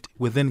for theft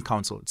within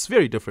council. It's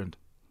very different.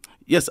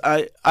 Yes,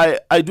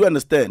 I do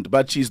understand,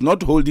 but she's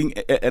not holding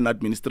an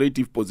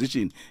administrative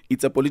position.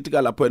 It's a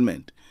political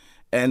appointment.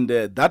 And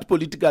that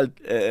political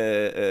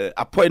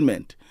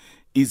appointment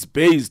is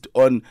based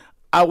on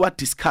our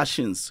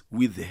discussions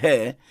with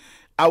her,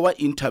 our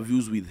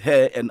interviews with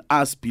her, and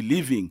us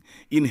believing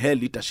in her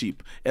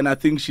leadership. And I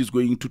think she's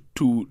going to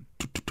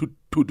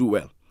do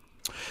well.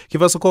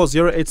 Give us a call,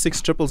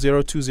 086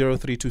 000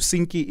 2032.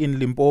 Sinki in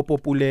Limpopo,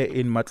 Pule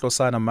in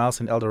Matlosana, Miles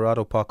in El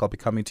Dorado Park. I'll be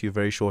coming to you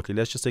very shortly.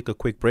 Let's just take a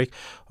quick break.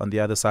 On the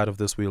other side of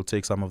this, we'll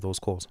take some of those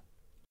calls.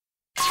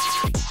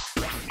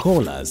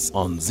 Call us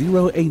on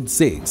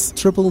 086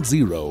 000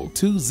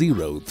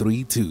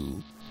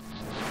 2032.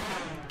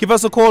 Give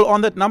us a call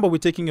on that number. We're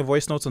taking your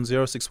voice notes on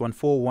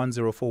 0614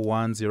 104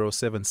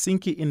 107.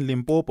 Sinki in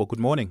Limpopo, good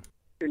morning.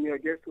 And your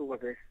guest over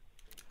there.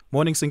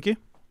 Morning, Sinki.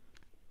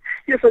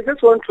 Yes, I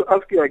just want to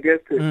ask you, I guess,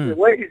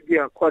 why is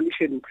their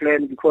coalition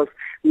plan? Because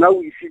now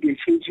we see they're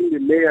changing the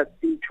mayor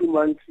in 2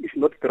 months, if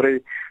not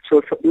 3.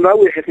 So now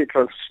we have a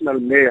transitional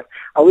mayor.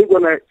 Are we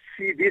going to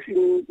see this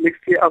in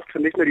next year after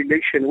national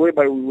election,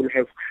 whereby we will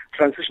have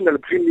transitional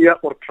premier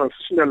or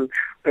transitional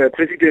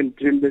president?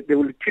 They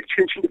will keep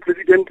changing the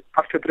president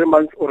after 3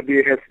 months, or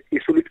they have a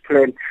solid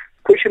plan?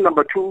 Question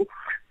number 2,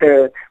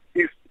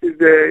 is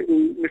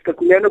Mr.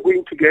 Kunene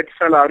going to get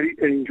salary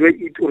and enjoy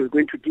it, or is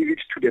going to give it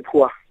to the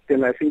poor?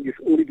 Then I think it's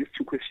only these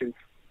 2 questions.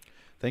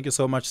 Thank you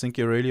so much,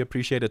 Sinki. Really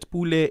appreciate it.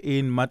 Pule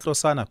in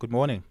Matlosana, good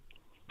morning.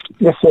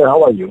 Yes, sir.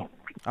 How are you?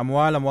 I'm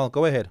well.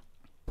 Go ahead.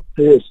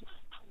 Yes.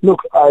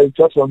 Look, I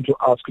just want to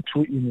ask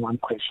 2-in-1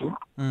 question.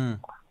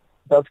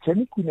 Does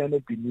Kenny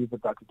Kunene believe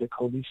that the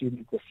coalition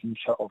is the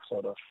future of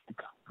South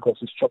Africa? Because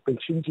it's chopping,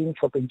 changing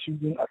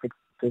affects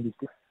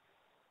everything.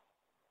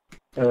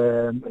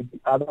 The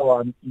other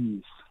one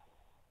is,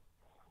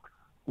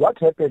 what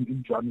happened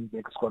in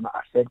Johannesburg is going to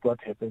affect what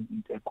happened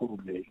in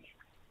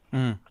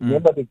Ekurhuleni.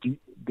 Remember the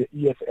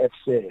EFF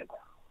said,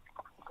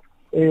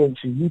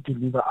 ANC, you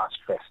deliver us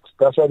first.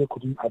 That's why they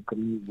couldn't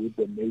agree with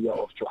the mayor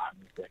of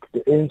Johannesburg. The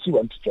ANC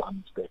went to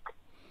Johannesburg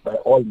by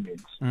all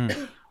means.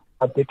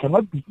 But they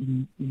cannot be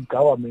in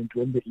government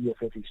when the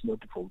EFF is not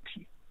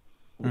voting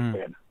with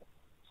them.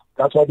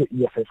 That's why the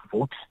EFF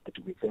voted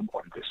with them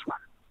on this one.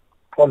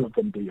 All of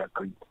them, they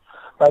agreed.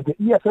 But the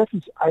EFF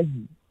is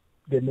eyeing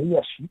the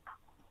mayorship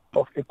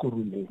of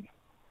Ekurhuleni.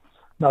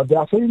 Now they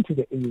are saying to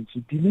the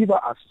ANC, deliver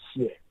us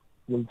here,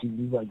 we'll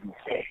deliver you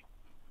there.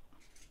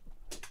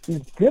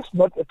 Is this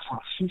not a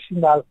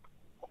transitional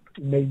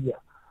mayor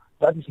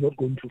that is not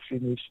going to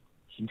finish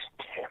his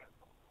term?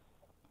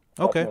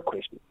 Okay.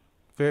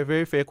 Very,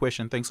 very fair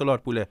question. Thanks a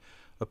lot, Pule.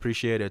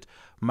 Appreciate it.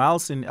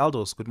 Miles in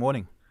Eldos, good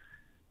morning.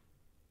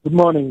 Good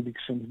morning,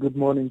 Dixon. Good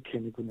morning,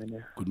 Kenny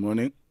Kunene. Good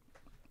morning.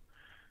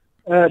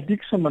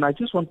 Dixon, I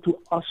just want to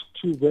ask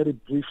 2 very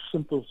brief,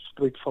 simple,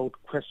 straightforward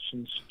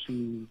questions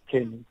to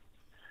Kenny.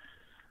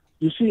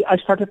 You see, I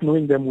started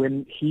knowing them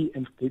when he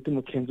and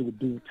Gaten McKenzie were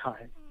doing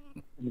time.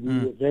 And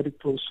we were very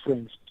close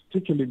friends,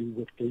 particularly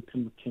with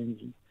Gaten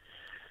McKenzie.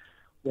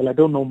 Well, I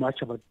don't know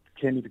much about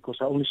Kenny because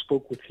I only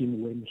spoke with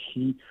him when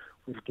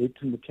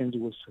Gaten McKenzie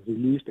was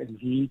released and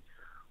he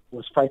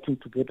was fighting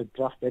to get a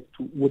draft back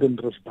to Wooden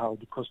Resdal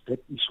because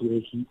that is where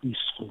he is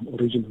from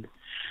originally.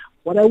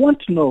 What I want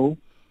to know...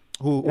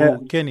 Who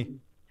Kenny?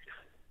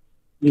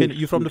 Yes, Kenny,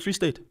 you from the Free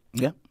State?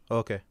 Yeah.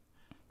 Okay.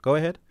 Go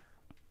ahead.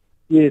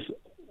 Yes.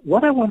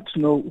 What I want to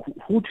know,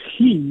 would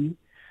he,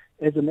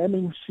 as an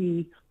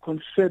MMC,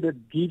 consider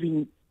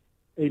giving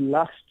a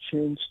last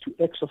chance to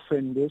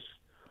ex-offenders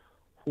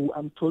who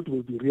I'm told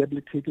will be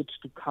rehabilitated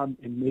to come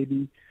and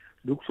maybe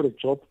look for a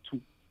job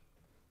to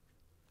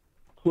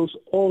close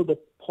all the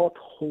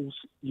potholes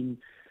in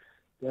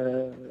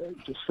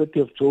the city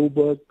of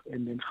Joburg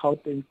and then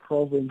Gauteng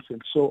province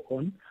and so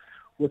on,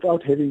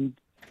 without having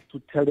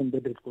to tell them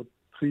that they've got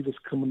previous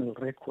criminal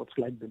records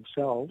like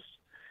themselves?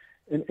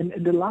 And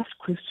the last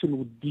question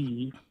would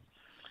be,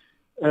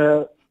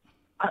 I'm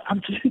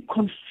very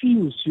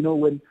confused,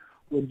 when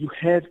you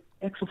have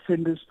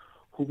ex-offenders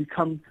who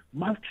become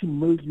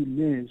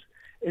multi-millionaires,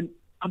 and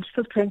I'm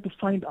still trying to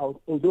find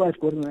out, although I've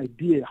got an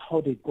idea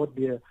how they got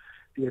their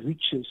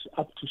riches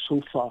up to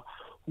so far,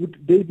 would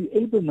they be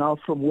able now,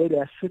 from where they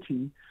are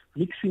sitting,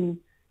 mixing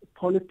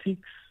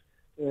politics,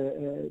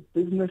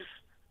 business,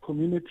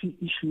 community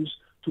issues,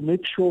 to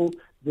make sure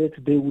that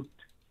they would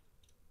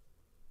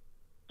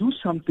do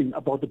something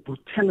about the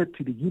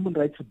brutality, the human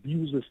rights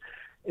abuses,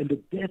 and the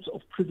deaths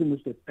of prisoners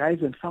that dies,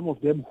 and some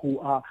of them who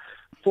are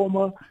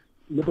former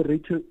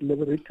liberating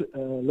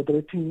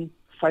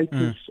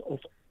fighters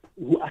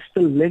who are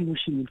still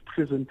languishing in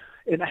prison.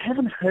 And I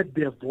haven't heard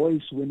their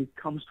voice when it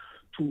comes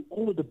to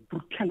all the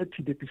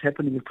brutality that is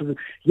happening in prison.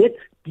 Yet,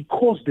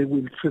 because they were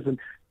in prison,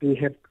 they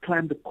have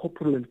climbed the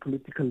corporal and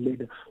political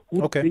ladder.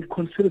 Would they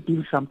consider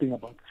doing something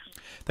about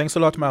this? Thanks a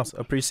lot, Miles.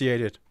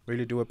 Appreciate it.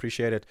 Really do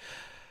appreciate it.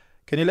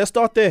 Kenny, let's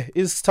start there.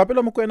 Is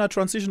Thapelo Mokoena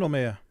transitional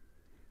mayor?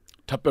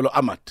 Thapelo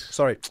Amat.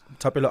 Sorry,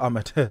 Thapelo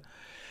Amat.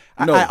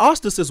 No. I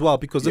asked this as well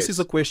because this Yes. is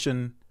a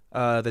question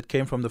that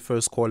came from the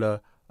first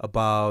caller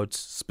about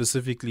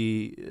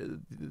specifically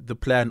the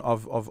plan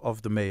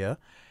of the mayor.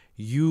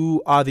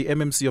 You are the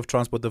MMC of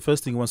transport. The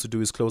first thing he wants to do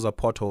is close up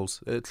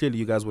potholes. Clearly,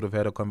 you guys would have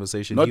had a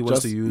conversation. He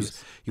wants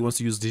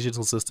to use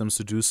digital systems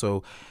to do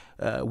so.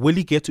 Will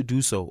he get to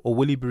do so, or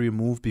will he be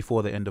removed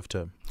before the end of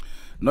term?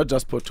 Not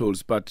just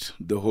potholes, but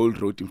the whole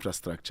road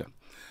infrastructure.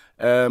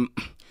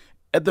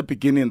 At the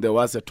beginning, there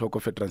was a talk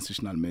of a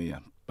transitional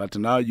mayor, but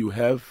now you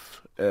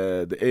have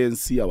the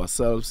ANC,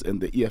 ourselves,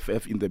 and the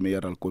EFF in the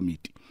Mayoral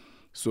Committee.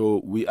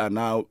 So we are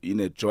now in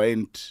a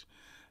joint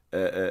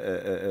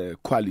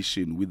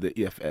coalition with the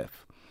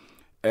EFF.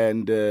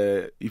 And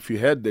if you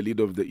heard the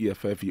leader of the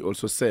EFF, he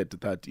also said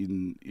that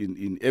in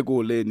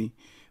Ekurhuleni,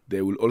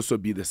 there will also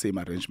be the same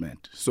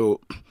arrangement.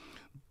 So,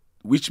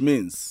 which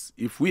means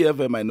if we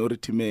have a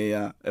minority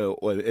mayor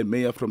or a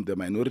mayor from the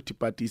minority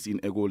parties in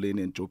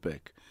Ekurhuleni and Joburg,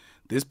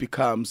 this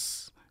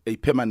becomes a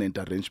permanent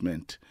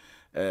arrangement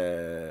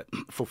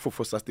for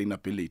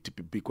sustainability,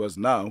 because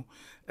now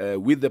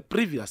with the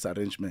previous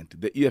arrangement,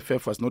 the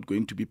EFF was not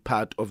going to be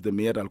part of the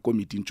Mayoral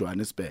Committee in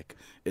Johannesburg,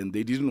 and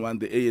they didn't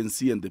want the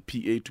ANC and the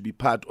PA to be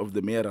part of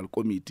the Mayoral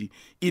Committee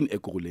in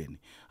Ekurhuleni.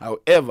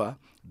 However,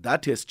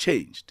 that has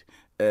changed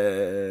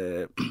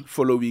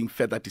following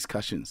further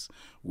discussions,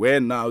 where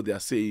now they are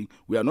saying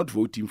we are not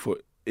voting for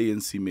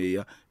ANC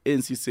mayor,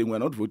 ANC saying we are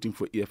not voting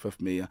for EFF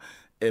mayor.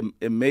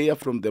 A mayor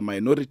from the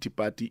minority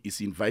party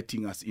is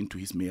inviting us into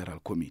his mayoral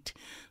committee.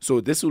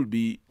 So this will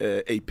be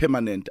a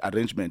permanent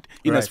arrangement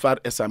in as far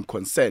as I'm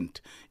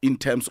concerned in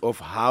terms of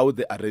how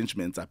the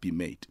arrangements are being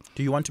made.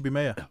 Do you want to be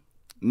mayor?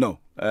 No.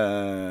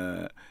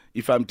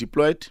 If I'm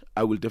deployed,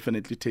 I will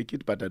definitely take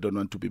it, but I don't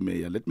want to be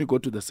mayor. Let me go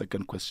to the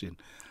second question.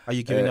 Are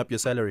you giving up your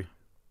salary?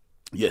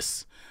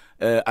 Yes.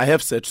 I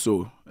have said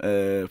so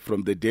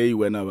from the day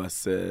when I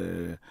was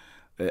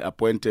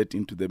appointed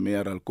into the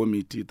mayoral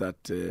committee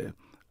that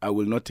I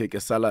will not take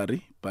a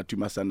salary, but you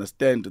must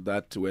understand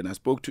that when I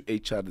spoke to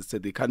HR, they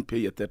said they can't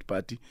pay a third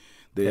party.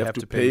 They have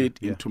to pay it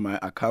into my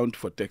account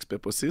for tax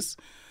purposes.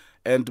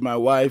 And my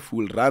wife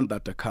will run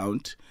that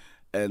account,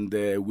 and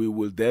we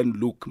will then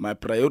look. My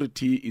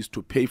priority is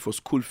to pay for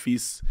school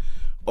fees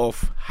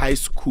of high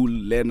school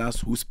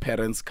learners whose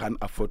parents can't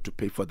afford to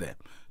pay for them,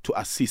 to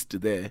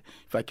assist there.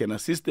 If I can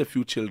assist a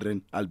few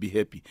children, I'll be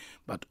happy.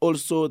 But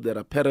also there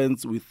are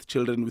parents with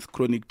children with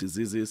chronic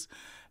diseases,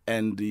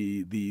 and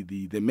the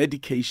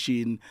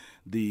medication,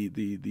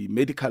 the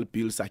medical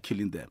bills are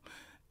killing them.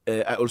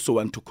 I also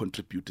want to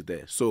contribute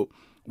there. So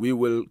we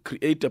will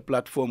create a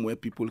platform where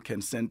people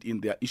can send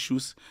in their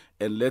issues,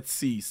 and let's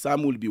see.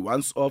 Some will be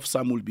once off,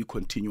 some will be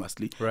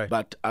continuously. Right.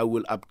 But I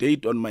will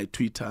update on my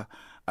Twitter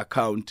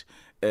account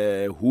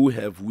how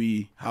have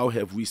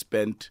we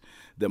spent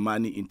the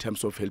money in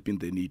terms of helping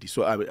the needy.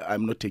 So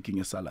I'm not taking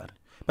a salary.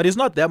 But it's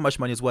not that much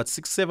money. It's what,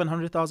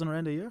 600,000-700,000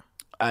 rand a year?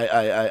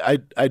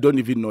 I don't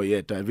even know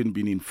yet. I haven't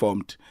been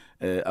informed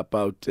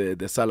about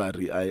the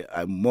salary.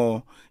 I'm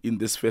more in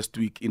this first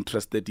week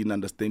interested in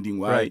understanding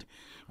why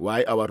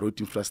our road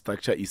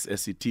infrastructure is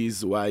as it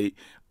is, why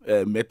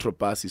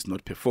Metrobus is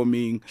not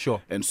performing,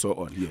 and so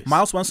on. Yes.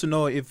 Miles wants to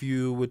know if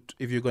you're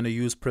going to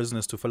use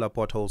prisoners to fill up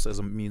potholes as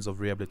a means of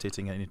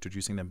rehabilitating and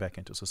introducing them back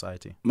into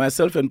society.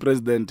 Myself and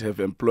President have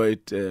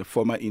employed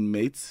former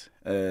inmates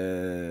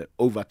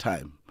over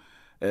time.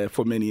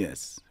 For many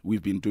years,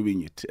 we've been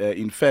doing it.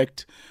 In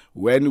fact,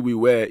 when we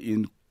were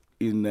in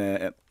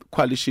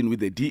coalition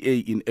with the DA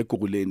in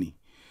Ekurhuleni,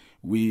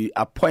 we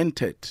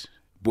appointed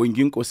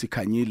Boinginkosi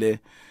Kanyile,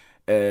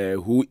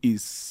 who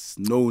is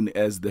known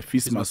as the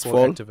Fees Must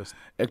Fall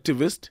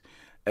activist,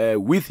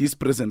 with his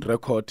present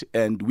record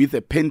and with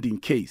a pending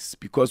case,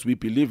 because we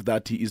believe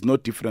that he is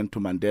not different to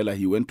Mandela.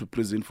 He went to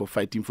prison for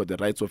fighting for the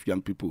rights of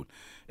young people.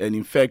 And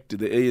in fact,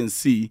 the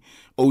ANC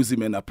owes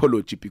him an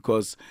apology,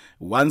 because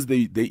once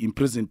they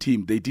imprisoned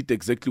him, they did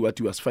exactly what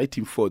he was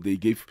fighting for. They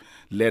gave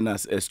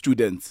learners,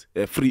 students,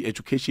 free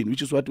education,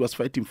 which is what he was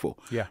fighting for.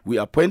 Yeah. We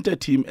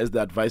appointed him as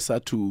the advisor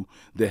to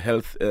the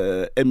health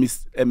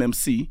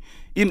MMC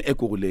in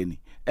Ekurhuleni.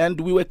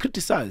 And we were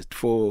criticized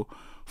for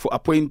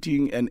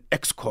appointing an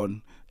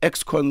ex-con.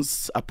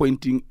 Ex-cons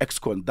appointing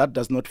ex-con. That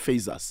does not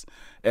faze us.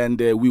 And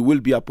we will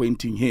be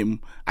appointing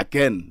him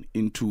again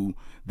into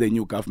the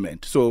new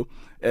government. So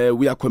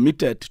we are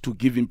committed to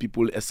giving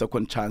people a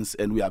second chance,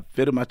 and we are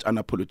very much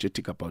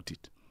unapologetic about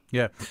it.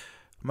 Yeah.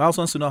 Miles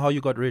wants to know how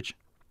you got rich.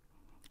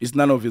 It's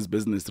none of his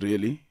business,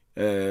 really.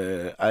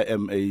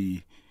 I'm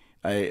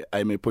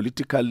a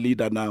political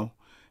leader now.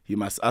 He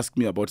must ask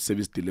me about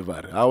service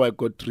delivery. How I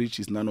got rich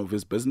is none of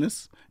his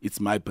business. It's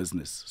my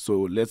business.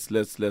 So let's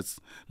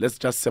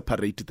just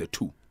separate the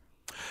two.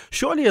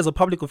 Surely, as a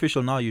public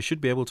official now, you should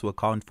be able to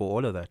account for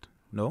all of that.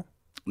 No.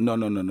 No.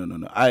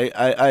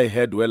 I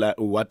heard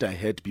what I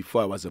heard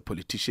before I was a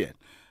politician.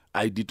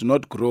 I did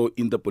not grow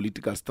in the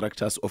political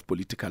structures of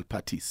political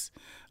parties.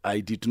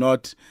 I did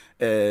not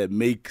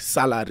make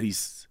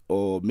salaries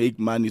or make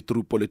money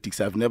through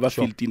politics. I've never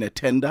filled in a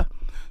tender.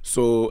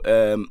 So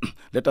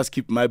let us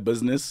keep my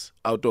business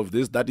out of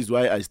this. That is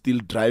why I still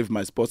drive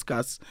my sports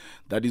cars.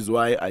 That is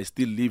why I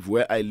still live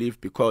where I live,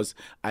 because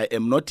I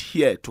am not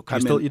here to come.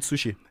 You still eat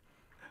sushi?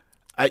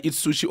 I eat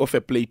sushi off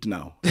a plate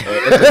now at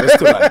a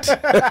restaurant.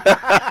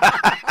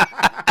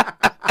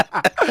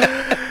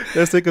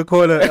 Let's take a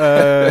caller.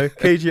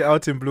 KG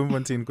out in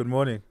Bloemfontein. Good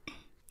morning.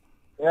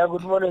 Yeah,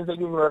 good morning. Thank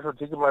you very much for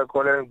taking my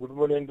call, and good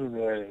morning to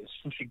the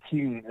Sushi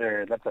King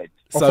that side.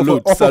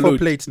 Salute.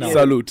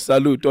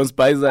 Salute. On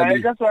Spice. I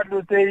just want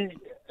to say,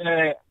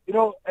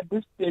 at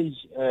this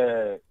stage,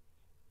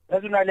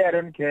 Personally, I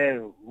don't care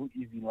who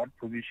is in what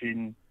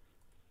position,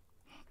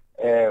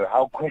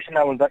 how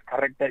questionable that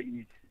character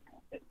is.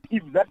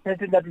 If that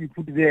person that we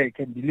put there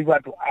can deliver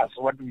to us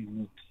what we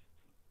need,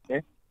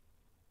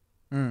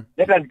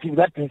 let us give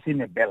that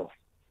person a bell.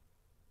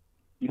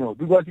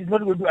 Because it's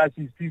not going to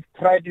assist. We've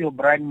tried your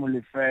Brian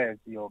Molefes,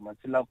 your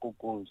Masila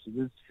Kokos,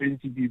 these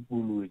fancy people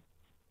with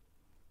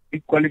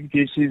big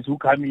qualifications who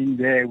come in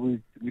there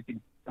with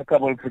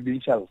impeccable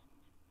credentials.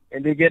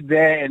 And they get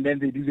there and then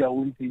they do their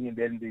own thing and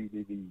then they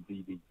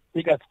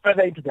take us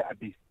further into the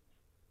abyss.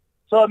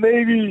 So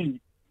maybe,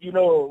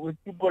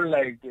 with people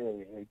like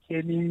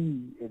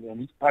Kenny and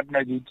his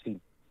partner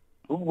Gating,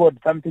 who've got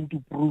something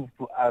to prove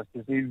to us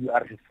to say we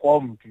are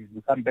reformed, we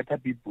become better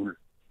people.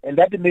 And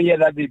that mayor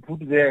that they put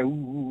there,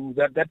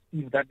 that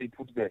Steve that they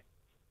put there,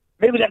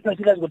 maybe that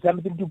person has got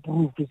something to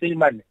prove to say,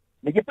 man,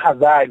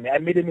 I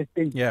made a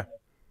mistake. Yeah.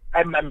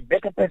 I'm a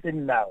better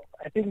person now.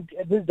 I think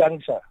at this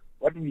juncture,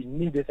 what we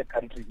need as a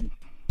country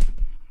is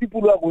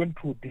people who are going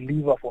to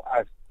deliver for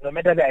us, no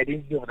matter the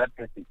identity of that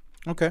person.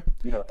 Okay.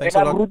 And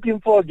I'm rooting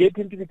for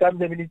Gating to become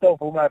the Minister of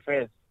Home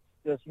Affairs.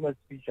 Just my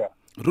speaker.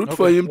 Root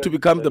for him to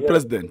become the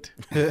president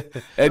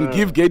and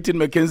give Gating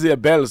McKenzie a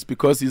bells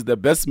because he's the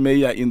best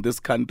mayor in this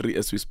country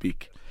as we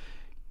speak.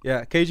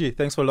 Yeah, KG,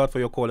 thanks a lot for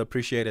your call.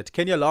 Appreciate it.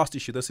 Kenya, last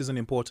issue. This is an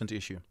important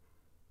issue.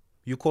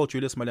 You called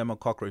Julius Malema a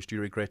cockroach. Do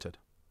you regret it?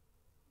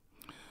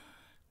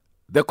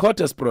 The court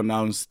has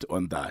pronounced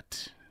on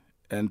that,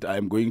 and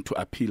I'm going to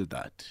appeal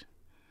that.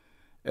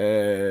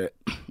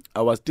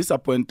 I was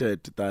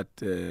disappointed that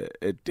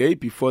a day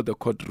before the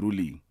court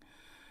ruling,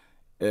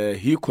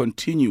 he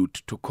continued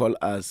to call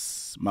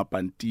us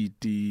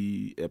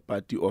Mapantiti, a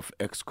party of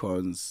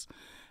ex-cons.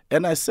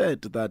 And I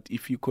said that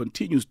if he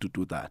continues to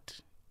do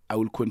that, I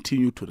will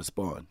continue to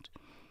respond.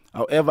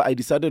 However, I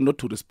decided not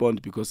to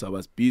respond because I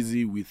was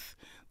busy with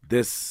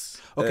this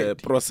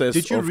process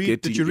Did you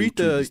read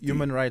the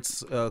Human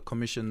Rights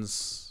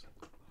Commission's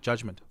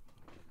judgment,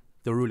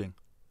 the ruling?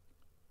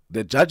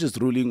 The judge's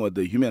ruling or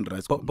the Human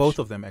Rights Commission? Both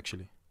of them,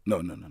 actually.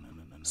 No.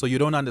 So you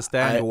don't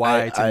understand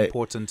why it's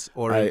important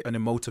or an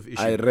emotive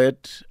issue? I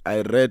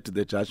read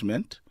the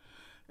judgment.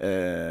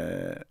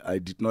 I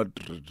did not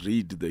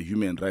read the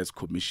Human Rights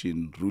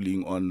Commission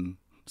ruling on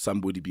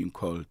somebody being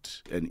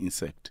called an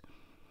insect.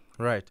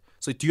 Right.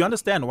 So do you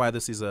understand why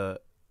this is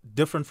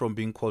different from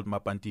being called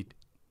Mapantiti?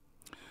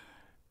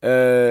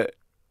 I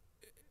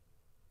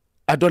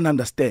don't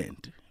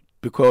understand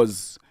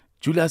because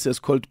Julius has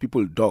called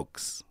people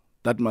dogs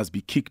that must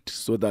be kicked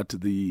so that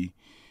the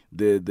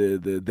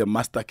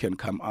master can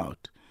come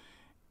out.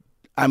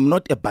 I'm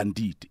not a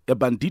bandit. A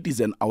bandit is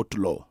an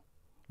outlaw.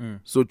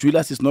 So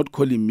Julius is not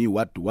calling me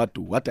what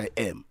I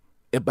am.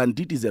 A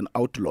bandit is an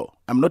outlaw.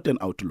 I'm not an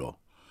outlaw.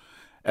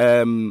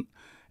 And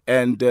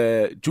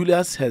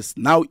Julius has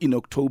now in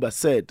October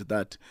said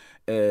that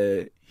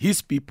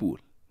his people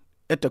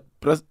at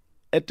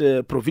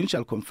a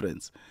provincial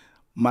conference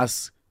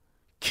must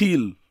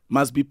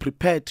be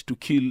prepared to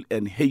kill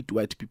and hate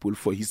white people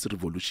for his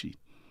revolution.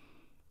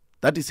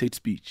 That is hate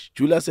speech.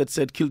 Julius had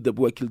said, kill the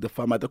boy, kill the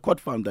farmer. The court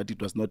found that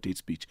it was not hate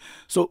speech.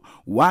 So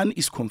one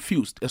is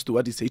confused as to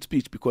what is hate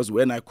speech because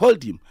when I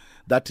called him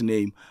that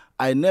name,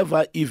 I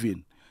never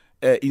even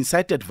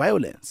incited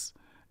violence.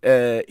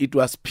 It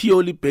was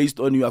purely based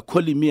on you are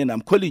calling me and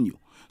I'm calling you.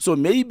 So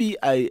maybe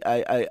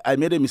I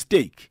made a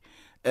mistake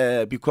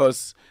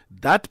because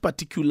that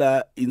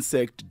particular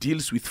insect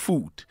deals with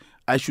food.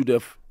 I should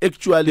have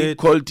actually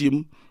called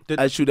him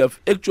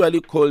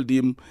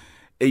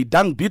a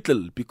dung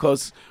beetle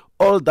because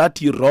all that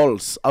he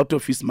rolls out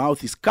of his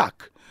mouth is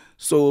cack.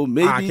 So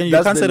maybe you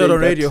can't say that on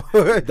radio.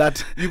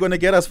 that you're going to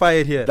get us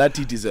fired here. That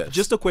he deserves.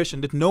 Just a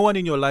question. Did no one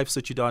in your life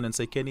sit you down and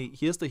say, Kenny,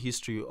 here's the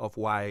history of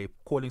why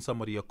calling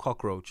somebody a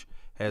cockroach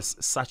has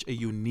such a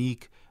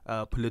unique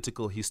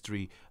political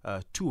history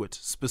to it,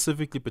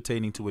 specifically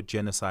pertaining to a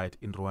genocide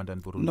in Rwanda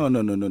and Burundi?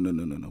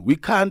 No. We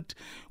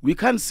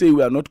can't say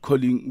we are not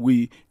calling,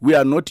 we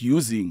are not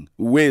using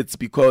words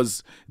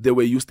because they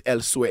were used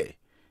elsewhere.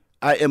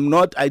 I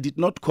did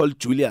not call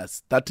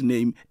Julius that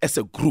name as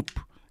a group,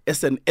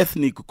 as an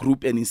ethnic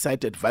group and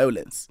incited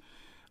violence.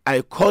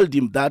 I called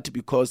him that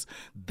because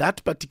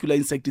that particular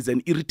insect is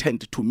an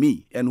irritant to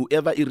me, and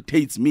whoever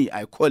irritates me,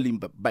 I call him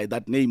by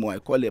that name or I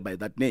call her by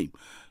that name.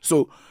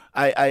 So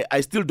I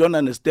still don't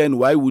understand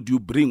why would you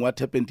bring what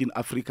happened in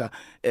Africa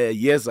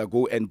years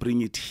ago and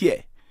bring it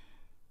here.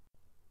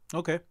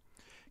 Okay.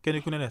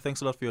 Kenny Kunene, thanks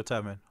a lot for your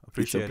time, man.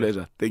 Appreciate it. It's a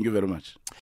pleasure. Thank you very much.